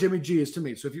 That is what Jimmy G is to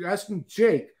me. So if you're asking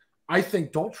Jake, I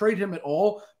think don't trade him at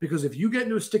all because if you get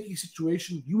into a sticky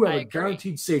situation, you have a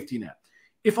guaranteed safety net.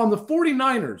 If I'm the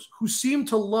 49ers, who seem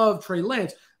to love Trey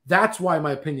Lance, that's why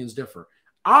my opinions differ.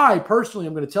 I personally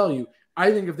am going to tell you,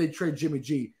 I think if they trade Jimmy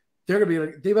G, they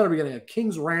better be getting a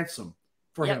king's ransom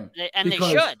for him. And they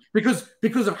should.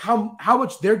 Because of how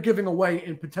much they're giving away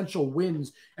in potential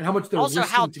wins and how much they're also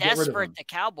risking how to get rid of him. desperate the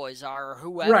Cowboys are or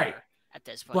whoever at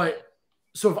this point. But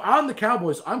so if I'm the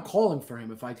Cowboys, I'm calling for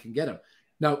him if I can get him.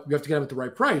 Now, you have to get him at the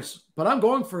right price, but I'm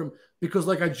going for him because,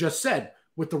 like I just said,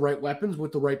 with the right weapons,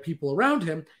 with the right people around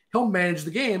him, he'll manage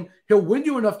the game. He'll win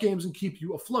you enough games and keep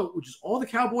you afloat, which is all the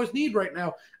Cowboys need right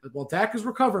now. While Dak is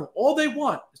recovering, all they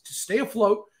want is to stay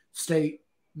afloat, stay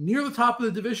near the top of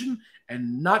the division,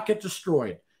 and not get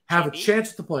destroyed. Have a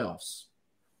chance at the playoffs.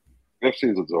 Next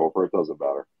season's over. It doesn't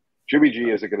matter. Jimmy G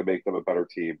isn't going to make them a better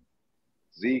team.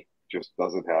 Zeke just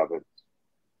doesn't have it.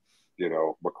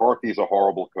 McCarthy's a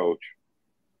horrible coach.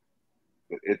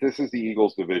 This is the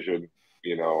Eagles division,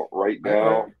 right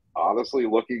now, honestly,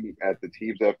 looking at the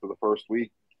teams after the first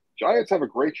week, Giants have a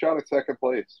great shot at second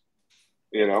place,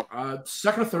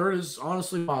 Second or third is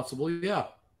honestly possible, yeah.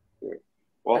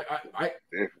 Well, I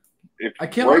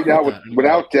can't right now,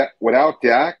 without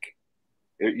Dak,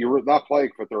 you're not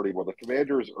playing for 31. The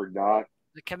Commanders are not.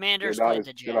 The Commanders played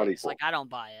the Giants. I don't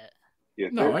buy it. Yeah,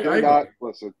 they're not.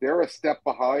 Listen, they're a step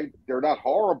behind. They're not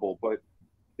horrible, but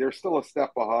they're still a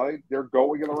step behind. They're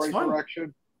going in the right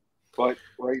direction. But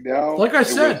right now, like I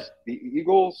said, the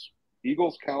Eagles,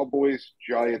 Cowboys,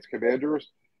 Giants, Commanders.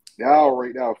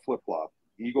 Right now, flip-flop.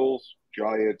 Eagles,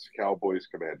 Giants, Cowboys,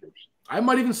 Commanders. I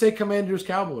might even say Commanders,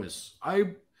 Cowboys.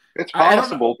 It's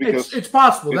possible because it's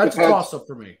possible. That's a toss-up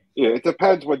for me. Yeah, it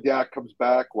depends when Dak comes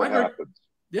back, what happens.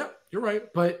 Yeah, you're right.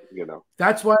 But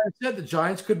that's why I said the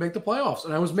Giants could make the playoffs.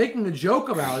 And I was making a joke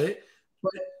about it,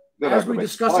 but as we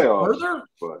discuss it further,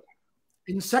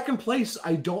 in second place,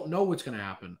 I don't know what's going to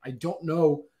happen. I don't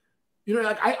know.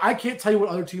 I can't tell you what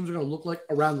other teams are going to look like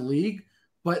around the league,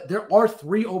 but there are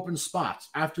 3 open spots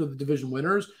after the division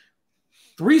winners.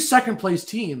 3 second-place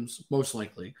teams, most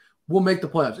likely, will make the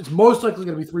playoffs. It's most likely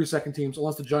going to be 3 second teams,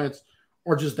 unless the Giants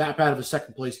are just that bad of a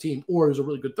second-place team, or there's a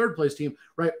really good third-place team,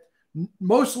 right?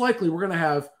 Most likely, we're going to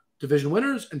have division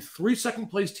winners and 3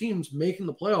 second-place teams making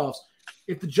the playoffs.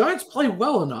 If the Giants play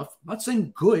well enough, I'm not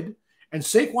saying good, and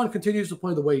Saquon continues to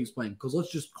play the way he's playing, because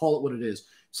let's just call it what it is.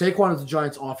 Saquon is the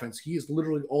Giants' offense. He is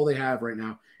literally all they have right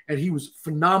now, and he was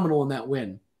phenomenal in that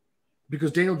win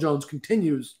because Daniel Jones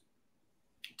continues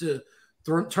to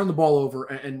turn the ball over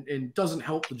and doesn't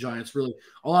help the Giants really.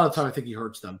 A lot of the time, I think he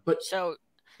hurts them. But the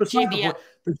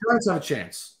Giants have a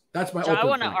chance. That's my. I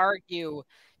want to argue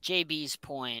JB's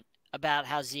point about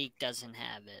how Zeke doesn't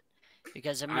have it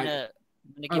because I'm gonna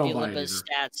give you a little bit of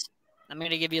stats. I'm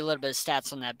gonna give you a little bit of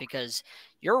stats on that because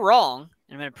you're wrong,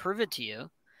 and I'm gonna prove it to you.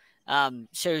 Okay,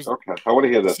 I want to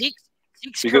hear this.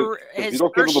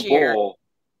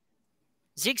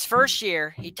 Zeke's first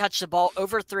year, he touched the ball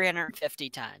over 350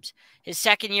 times. His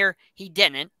second year, he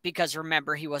didn't because,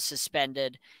 remember, he was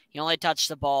suspended. He only touched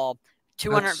the ball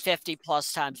 250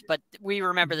 plus times, but we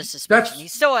remember the suspension.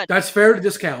 That's fair to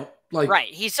discount.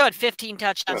 Right. He still had 15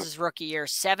 touchdowns his rookie year,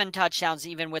 7 touchdowns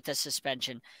even with the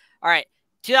suspension. All right.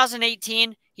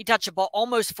 2018, he touched the ball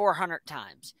almost 400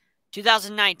 times.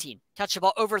 2019, touched the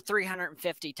ball over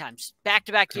 350 times.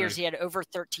 Back-to-back years, he had over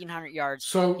 1,300 yards.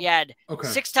 So he had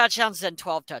 6 touchdowns, then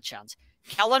 12 touchdowns.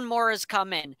 Kellen Moore has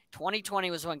come in.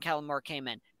 2020 was when Kellen Moore came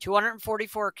in.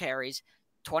 244 carries.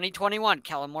 2021,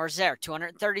 Kellen Moore's there.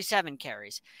 237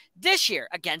 carries. This year,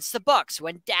 against the Bucs,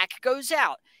 when Dak goes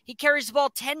out, he carries the ball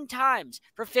 10 times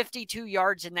for 52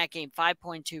 yards in that game,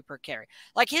 5.2 per carry.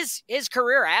 Like his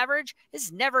career average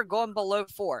is never going below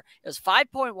 4. It was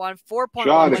 5.1, 4.1.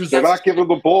 John, if they're not giving him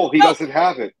the ball, he doesn't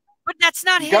have it. But that's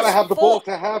not his fault. You got to have the ball fault.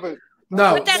 to have it.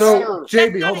 No, but that's, so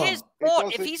JB, that's hold not on. his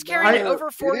fault. If he's carrying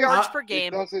over 4 yards per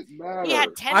game, it doesn't matter. He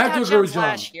had 10 I have to agree with touchdowns John.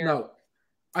 last year. No,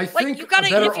 I think you gotta, a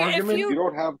better if you, argument. If you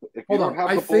don't have the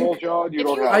I ball, John. You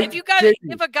don't have. If you got to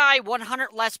give a guy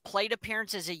 100 less plate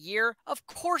appearances a year, of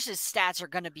course his stats are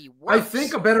going to be worse. I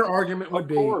think a better argument would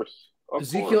be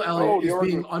Ezekiel Elliott is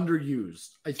being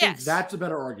underused. I think that's a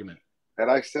better argument. And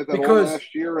I said that all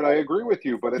last year, and I agree with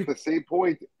you. But at the same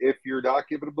point, if you're not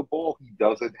giving him the ball, he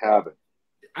doesn't have it.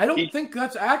 I don't think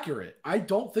that's accurate. I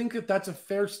don't think that that's a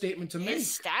fair statement to make.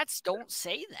 His stats don't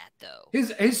say that, though.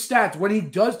 His stats, when he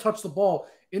does touch the ball,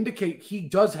 indicate he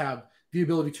does have the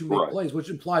ability to make plays, which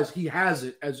implies he has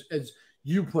it, as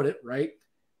you put it, right?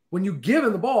 When you give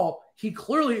him the ball, he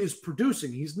clearly is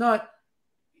producing.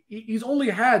 He's only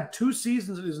had 2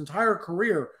 seasons in his entire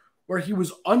career where he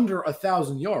was under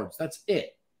 1,000 yards. That's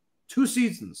it. 2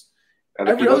 seasons. And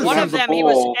every other one of them, he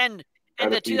was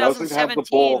and the if he doesn't have the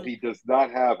ball, he does not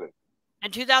have it.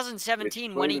 In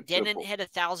 2017, when he didn't hit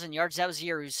 1,000 yards, that was the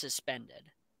year he was suspended.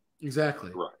 Exactly.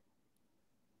 Right.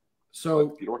 So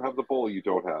if you don't have the ball, you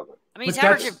don't have it. I mean, he's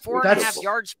averaging 4.5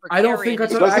 yards per carry. I don't think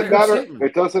that's an accurate statement.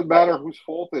 It doesn't matter whose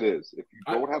fault it is. If you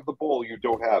don't have the ball, you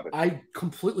don't have it. I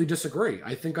completely disagree.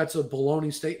 I think that's a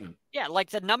baloney statement. Yeah, like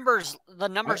the numbers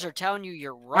are telling you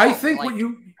you're wrong. I think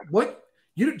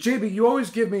JB, you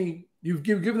always give me. You've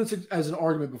given this as an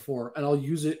argument before, and I'll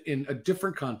use it in a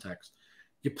different context.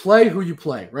 You play who you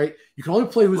play, right? You can only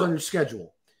play who's on your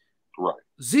schedule. Right.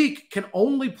 Zeke can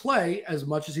only play as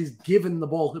much as he's given the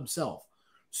ball himself.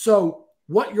 So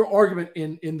what your argument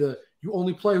in the you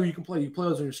only play who you can play, you play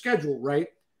who's on your schedule, right?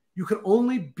 You can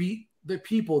only beat the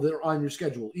people that are on your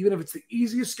schedule, even if it's the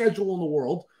easiest schedule in the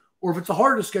world or if it's the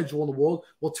hardest schedule in the world.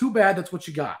 Well, too bad, that's what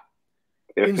you got.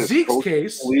 In Zeke's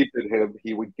case, believed in him,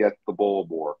 he would get the ball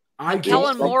more.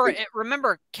 Kellen Moore,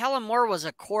 remember, Kellen Moore was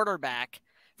a quarterback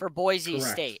for Boise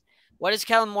State. What does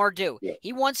Kellen Moore do? Yeah.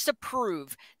 He wants to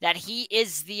prove that he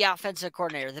is the offensive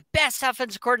coordinator, the best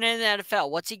offensive coordinator in the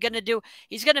NFL. What's he going to do?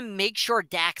 He's going to make sure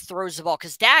Dak throws the ball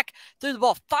because Dak threw the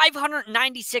ball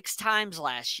 596 times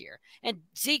last year, and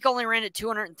Zeke only ran it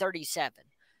 237.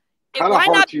 Why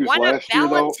not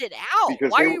balance it out?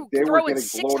 Because why are you throwing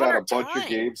 600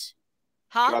 times?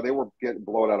 They were getting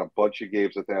blown out a bunch of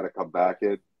games that they had to come back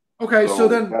in. Okay, so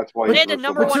then that's why they had the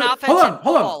number one offense in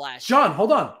football last year. John,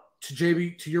 hold on. To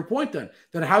JB, to your point then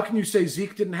how can you say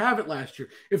Zeke didn't have it last year?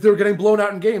 If they were getting blown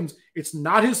out in games, it's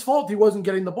not his fault he wasn't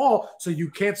getting the ball, so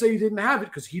you can't say he didn't have it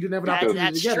because he didn't have an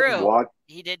opportunity to get it. That's true.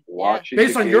 He did.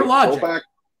 Based on your logic.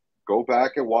 Go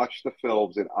back and watch the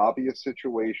films in obvious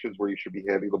situations where you should be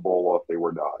handing the ball off. They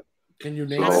were not. Can you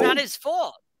name? That's not his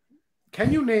fault.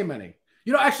 Can you name any?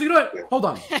 Actually, you know what? Hold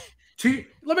on.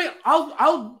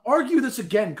 I'll argue this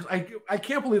again because I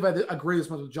can't believe I agree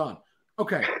this much with John.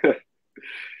 Okay.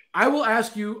 I will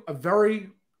ask you a very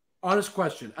honest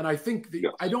question, and I think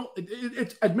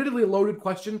it's admittedly a loaded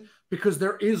question because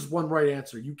there is one right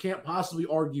answer. You can't possibly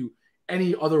argue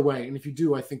any other way, and if you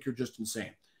do, I think you're just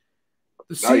insane.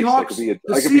 The Seahawks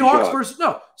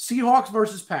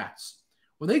versus Pats.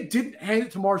 When they didn't hand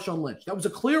it to Marshawn Lynch, that was a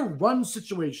clear run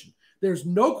situation. There's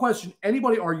no question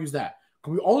anybody argues that.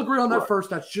 Can we all agree on that first?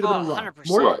 That should have been a run.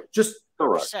 100%. Just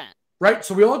correct. Right?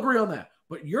 So we all agree on that.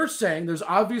 But you're saying there's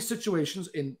obvious situations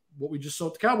in what we just saw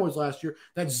at the Cowboys last year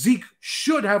that Zeke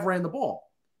should have ran the ball.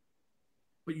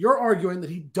 But you're arguing that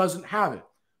he doesn't have it.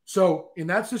 So in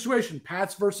that situation,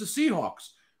 Pats versus Seahawks,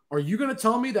 are you going to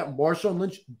tell me that Marshawn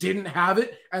Lynch didn't have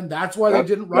it and that's why they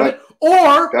didn't run it?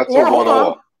 Or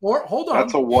hold on.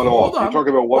 That's a one-off. You're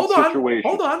talking about one situation.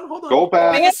 Hold on. Go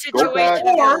back.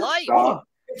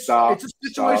 It's a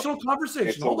situational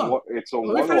conversation. Hold on. It's a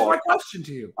one-off. Let me finish my question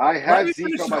to you. I had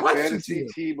Zeke on my fantasy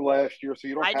team last year, so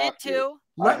you don't have to. I did too.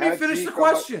 Let me finish the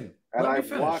question. And I've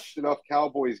watched enough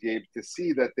Cowboys games to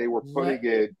see that they were putting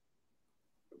in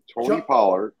Tony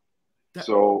Pollard.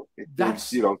 So they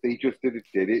just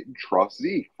didn't trust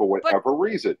Zeke for whatever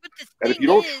reason. And if you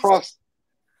don't trust,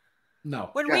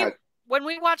 when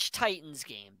we watch Titans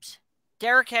games,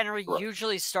 Derrick Henry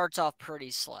usually starts off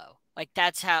pretty slow. Like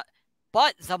that's how.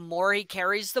 But the more he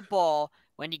carries the ball,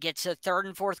 when he gets to the third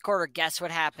and fourth quarter, guess what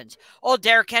happens? Oh,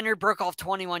 Derrick Henry broke off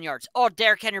 21 yards. Oh,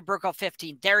 Derrick Henry broke off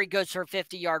 15. There he goes for a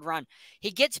 50-yard run.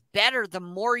 He gets better the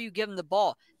more you give him the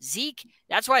ball. Zeke,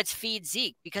 that's why it's feed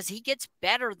Zeke, because he gets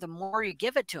better the more you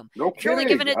give it to him. No if you're only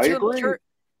kidding. giving it to him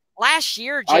last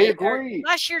year, I agree.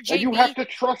 Last year, JB. And you have to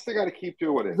trust they got to keep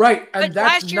doing it. Right. And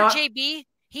last year, JB,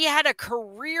 he had a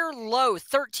career low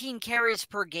 13 carries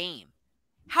per game.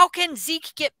 How can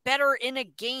Zeke get better in a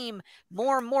game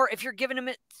more and more if you're giving him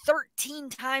it 13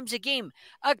 times a game?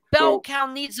 A bell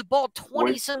cow needs the ball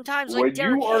 20 sometimes like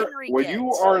Derrick Henry gets. When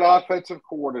you are an offensive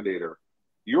coordinator,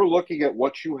 you're looking at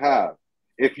what you have.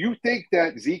 If you think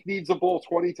that Zeke needs the ball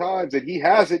 20 times and he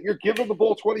has it, you're giving the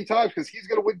ball 20 times because he's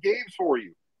going to win games for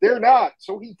you. They're not,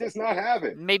 so he does not have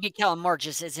it. Maybe Kellen Moore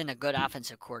just isn't a good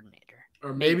offensive coordinator.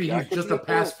 Or maybe he's just a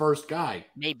pass-first guy.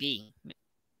 Maybe.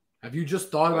 Have you just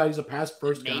thought about he's a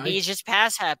pass-first guy? Maybe he's just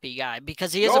pass-happy guy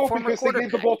because he is a former quarterback. Because they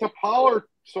gave the ball to Pollard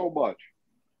so much.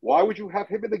 Why would you have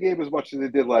him in the game as much as they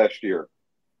did last year?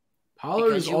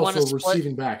 Pollard is also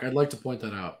receiving back. I'd like to point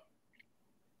that out.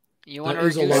 You want to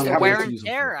reduce the wear and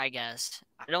tear, I guess.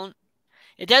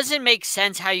 It doesn't make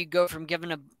sense how you go from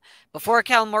giving before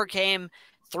Kellen Moore came,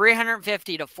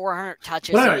 350 to 400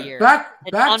 touches a year. Back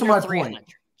to my point.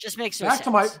 Just makes no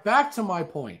sense. Back to my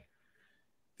point.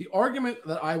 The argument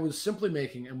that I was simply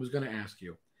making and was going to ask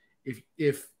you,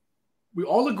 if we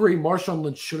all agree Marshawn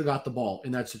Lynch should have got the ball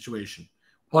in that situation,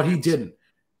 but he didn't.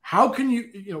 How can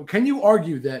you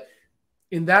argue that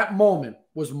in that moment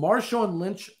was Marshawn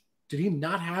Lynch, did he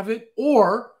not have it,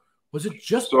 or was it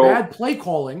just bad play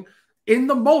calling in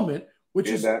the moment, which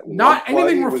is not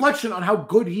anything reflection on how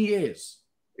good he is?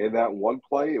 In that one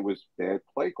play, it was bad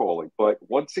play calling. But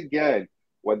once again,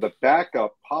 when the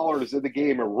backup, Pollard, is in the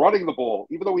game and running the ball,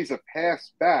 even though he's a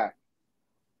pass back,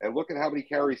 and look at how many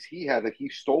carries he had that he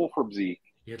stole from Zeke.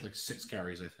 He had like 6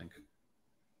 carries, I think.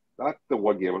 Not the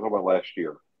one game. I'm talking about last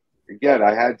year. Again,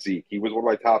 I had Zeke. He was one of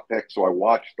my top picks, so I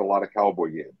watched a lot of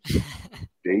Cowboy games.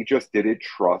 They just didn't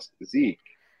trust Zeke.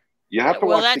 You have to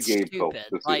watch the game film.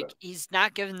 Like, he's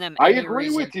not giving them any I agree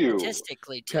with you.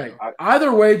 Statistically, okay.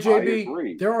 Either way,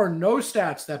 JB, there are no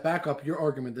stats that back up your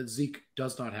argument that Zeke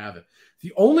does not have it.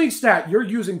 The only stat you're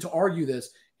using to argue this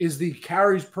is the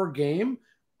carries per game.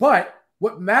 But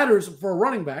what matters for a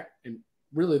running back, and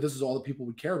really this is all the people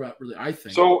we care about, really, I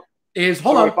think, is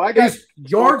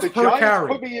yards per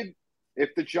carry.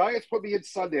 If the Giants put me in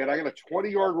Sunday and I got a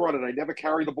 20-yard run and I never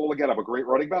carry the ball again, I'm a great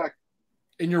running back.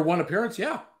 In your one appearance,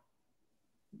 yeah.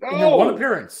 No. In your one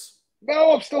appearance.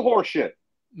 No, I'm still horseshit.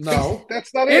 No.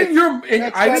 That's not it.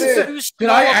 Did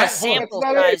I ask sample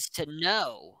size to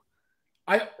know?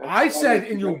 I said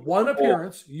in your one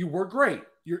appearance, you were great.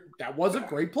 That was a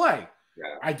great play.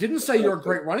 Yeah. I didn't say you're a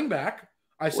great running back.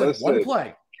 I said one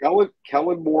play.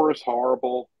 Kellen Moore is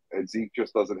horrible. and Zeke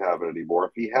just doesn't have it anymore.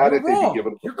 If he had You're it, they'd wrong. be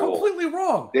giving him the You're ball. completely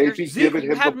wrong. They'd be giving him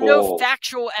the have ball. no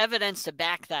factual evidence to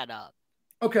back that up.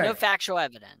 Okay. No factual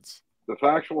evidence. The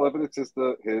factual evidence is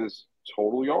his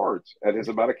total yards and his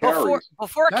amount of carries.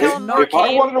 Before Kellen Moore if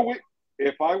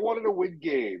I wanted to win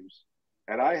games,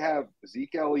 and I have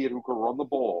Zeke Elliott who can run the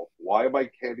ball, why am I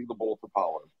handing the ball to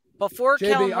Pollard? Before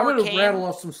JB, Kellen I'm Moore going to rattle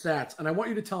off some stats, and I want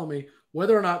you to tell me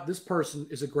whether or not this person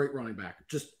is a great running back.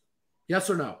 Just yes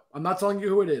or no. I'm not telling you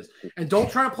who it is. And don't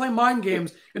try to play mind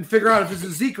games and figure out if this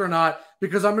is Zeke or not,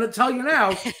 because I'm going to tell you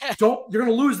now, you're going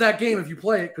to lose that game if you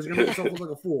play it because you're going to make yourself look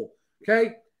like a fool.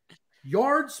 Okay?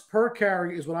 Yards per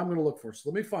carry is what I'm going to look for. So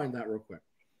let me find that real quick.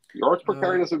 Yards per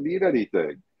carry doesn't mean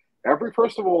anything.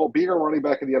 First of all, being a running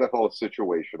back in the NFL is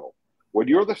situational. When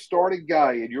you're the starting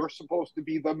guy and you're supposed to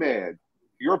be the man,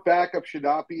 your backup should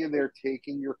not be in there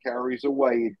taking your carries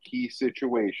away in key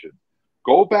situations.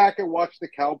 Go back and watch the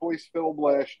Cowboys film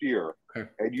last year,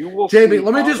 and you will see. JB,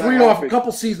 let me just read off a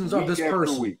couple seasons of this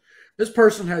person. Week. This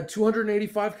person had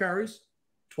 285 carries,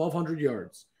 1,200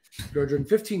 yards,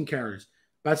 315 carries,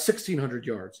 about 1,600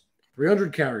 yards,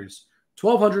 300 carries,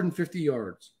 1,250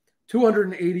 yards,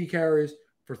 280 carries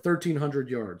for 1,300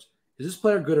 yards. Is this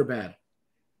player good or bad?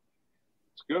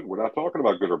 It's good. We're not talking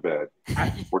about good or bad.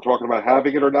 We're talking about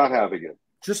having it or not having it.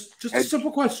 Just a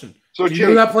simple question. So do you know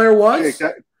who that player was?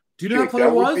 Jake, do you know who that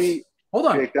player was? Hold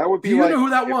on. Jake, that would be do you like know who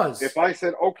that was? If I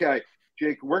said, okay,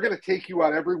 Jake, we're going to take you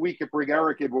out every week and bring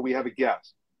Eric in when we have a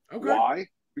guest. Okay. Why?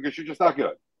 Because you're just not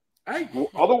good. Hey. Well,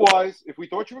 otherwise, if we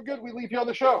thought you were good, we'd leave you on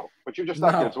the show. But you're just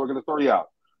not good, so we're going to throw you out.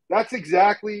 That's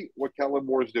exactly what Kellen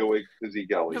Moore is doing to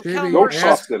Zeke Elliott. No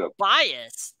trust in him.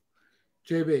 Bias.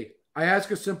 JB, I ask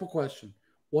a simple question.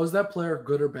 Was that player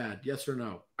good or bad? Yes or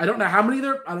no? I don't know how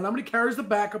many carries the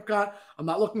backup got. I'm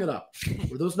not looking it up.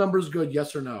 Were those numbers good?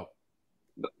 Yes or no?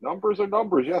 Numbers are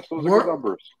numbers. Yes, those are good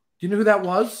numbers. Do you know who that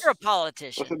was? You're a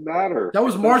politician. Doesn't matter. That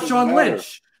was Marshawn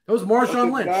Lynch. That was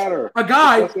Marshawn Lynch. Matter. A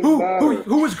guy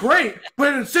who was great,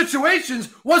 but in situations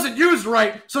wasn't used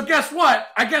right. So guess what?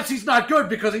 I guess he's not good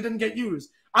because he didn't get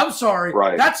used. I'm sorry.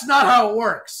 Right. That's not how it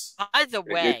works. By the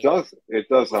way. It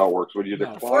does how it works. When you're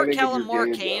declining before Kellen Moore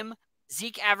game, came,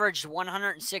 Zeke averaged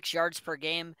 106 yards per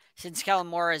game. Since Kellen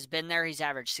Moore has been there, he's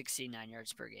averaged 69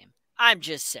 yards per game. I'm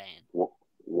just saying.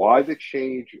 Why the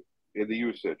change in the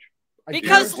usage?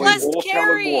 Because less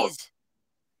carries.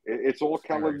 It's all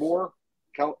Kellen Moore.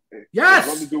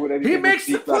 Yes, he makes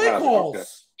the play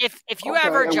calls. Okay. If you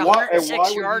average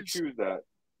 106 yards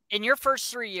in your first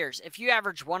 3 years, if you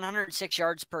average 106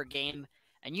 yards per game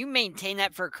and you maintain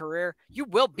that for a career, you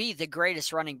will be the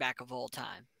greatest running back of all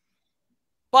time.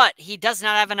 But he does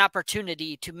not have an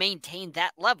opportunity to maintain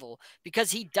that level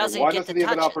because he doesn't get the touches. Why doesn't he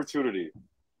have an opportunity?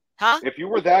 Huh? If you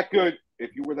were that good,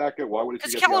 why would he?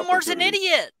 Because Kellen Moore's an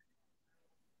idiot.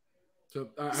 So,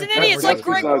 he's an idiot. It's like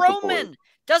Greg Roman.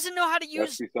 Doesn't know how to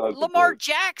use Lamar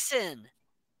Jackson.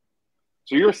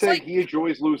 So you're saying he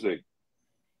enjoys losing?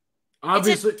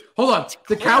 Obviously. Hold on.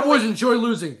 The Cowboys enjoy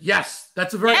losing. Yes.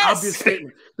 That's a very obvious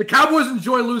statement. The Cowboys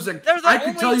enjoy losing. I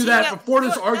could tell you that before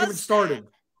this argument started.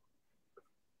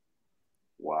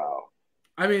 Wow.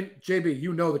 I mean, JB,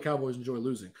 you know the Cowboys enjoy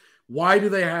losing. Why do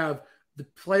they have the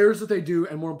players that they do,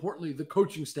 and more importantly, the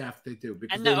coaching staff they do?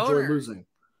 Because they enjoy losing.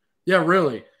 Yeah,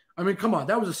 really. I mean, come on.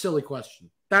 That was a silly question.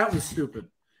 That was stupid.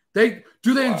 They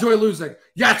enjoy losing?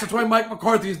 Yes, that's why Mike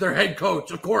McCarthy is their head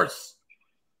coach, of course.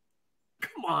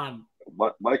 Come on.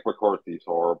 Mike McCarthy's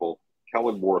horrible.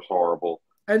 Kellen Moore's horrible.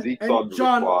 And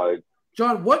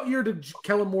John, what year did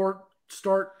Kellen Moore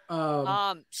start?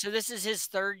 So this is his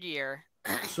third year.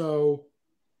 So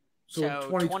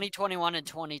 2021 and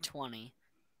 2020,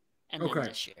 and then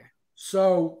this year.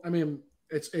 So I mean,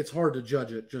 it's hard to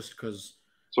judge it just because.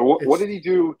 So what did he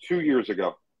do 2 years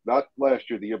ago? Not last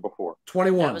year, the year before.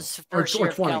 21. That was the first year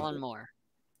of Kellen Moore.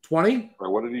 20?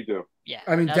 Or what did he do? Yeah.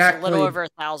 I mean, Dak played over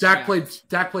 1,000.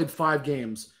 Dak played 5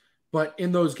 games, but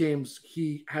in those games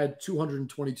he had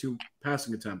 222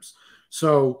 passing attempts.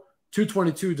 So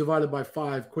 222 divided by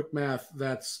 5, quick math,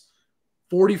 that's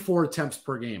 44 attempts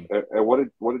per game. And what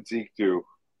did Zeke do?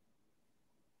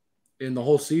 In the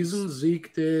whole season,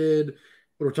 Zeke did,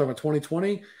 what are we talking about,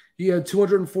 2020? He had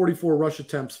 244 rush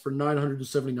attempts for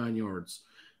 979 yards.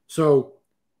 So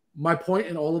my point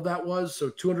in all of that was,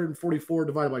 244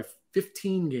 divided by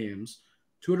 15 games,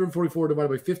 244 divided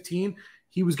by 15,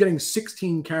 he was getting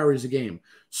 16 carries a game.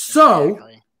 So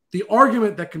the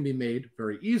argument that can be made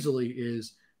very easily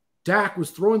is Dak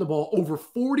was throwing the ball over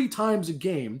 40 times a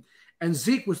game, and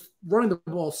Zeke was running the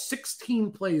ball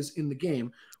 16 plays in the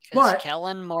game. But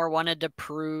Kellen Moore wanted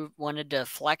to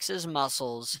flex his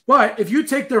muscles. But if you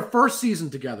take their first season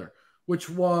together, which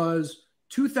was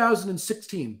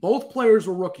 2016. Both players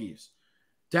were rookies.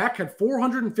 Dak had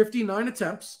 459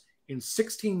 attempts in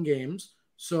 16 games.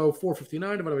 So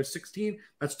 459 divided by 16.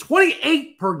 That's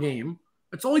 28 per game.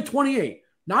 That's only 28,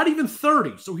 not even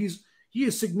 30. So he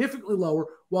is significantly lower.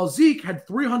 While Zeke had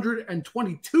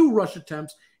 322 rush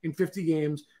attempts in 50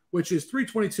 games, which is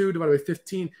 322 divided by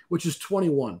 15, which is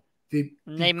 21. They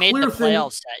made the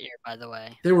playoffs that year, by the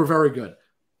way. They were very good.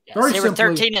 Yes, they were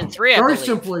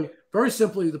 13-3. Very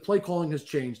simply, the play calling has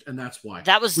changed, and that's why.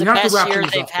 That was the best year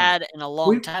they've had in a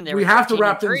long time. We have to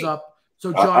wrap things up.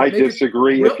 So, John, I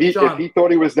disagree. If he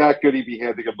thought he was that good, he'd be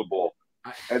handing him the ball.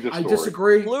 I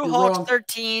disagree. Blue Hawks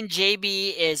 13.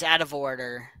 JB is out of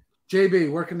order.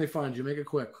 JB, where can they find you? Make it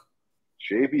quick.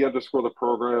 JB _ the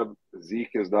program.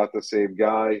 Zeke is not the same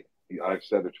guy. I've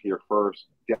said it here first.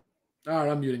 All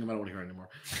right, I'm muting him. I don't want to hear it anymore.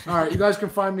 All right, you guys can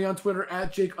find me on Twitter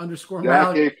at Jake_Malley.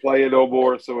 Dak ain't playing no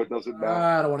more, so it doesn't matter.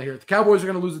 I don't want to hear it. The Cowboys are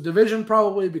going to lose the division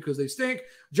probably because they stink.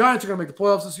 Giants are going to make the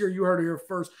playoffs this year. You heard it here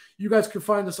first. You guys can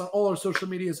find us on all our social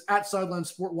medias at Sideline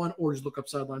Sport 1 or just look up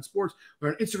Sideline Sports. We're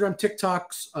on Instagram,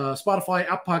 TikTok, Spotify,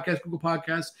 Apple Podcasts, Google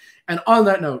Podcasts. And on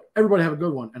that note, everybody have a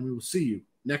good one, and we will see you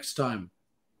next time.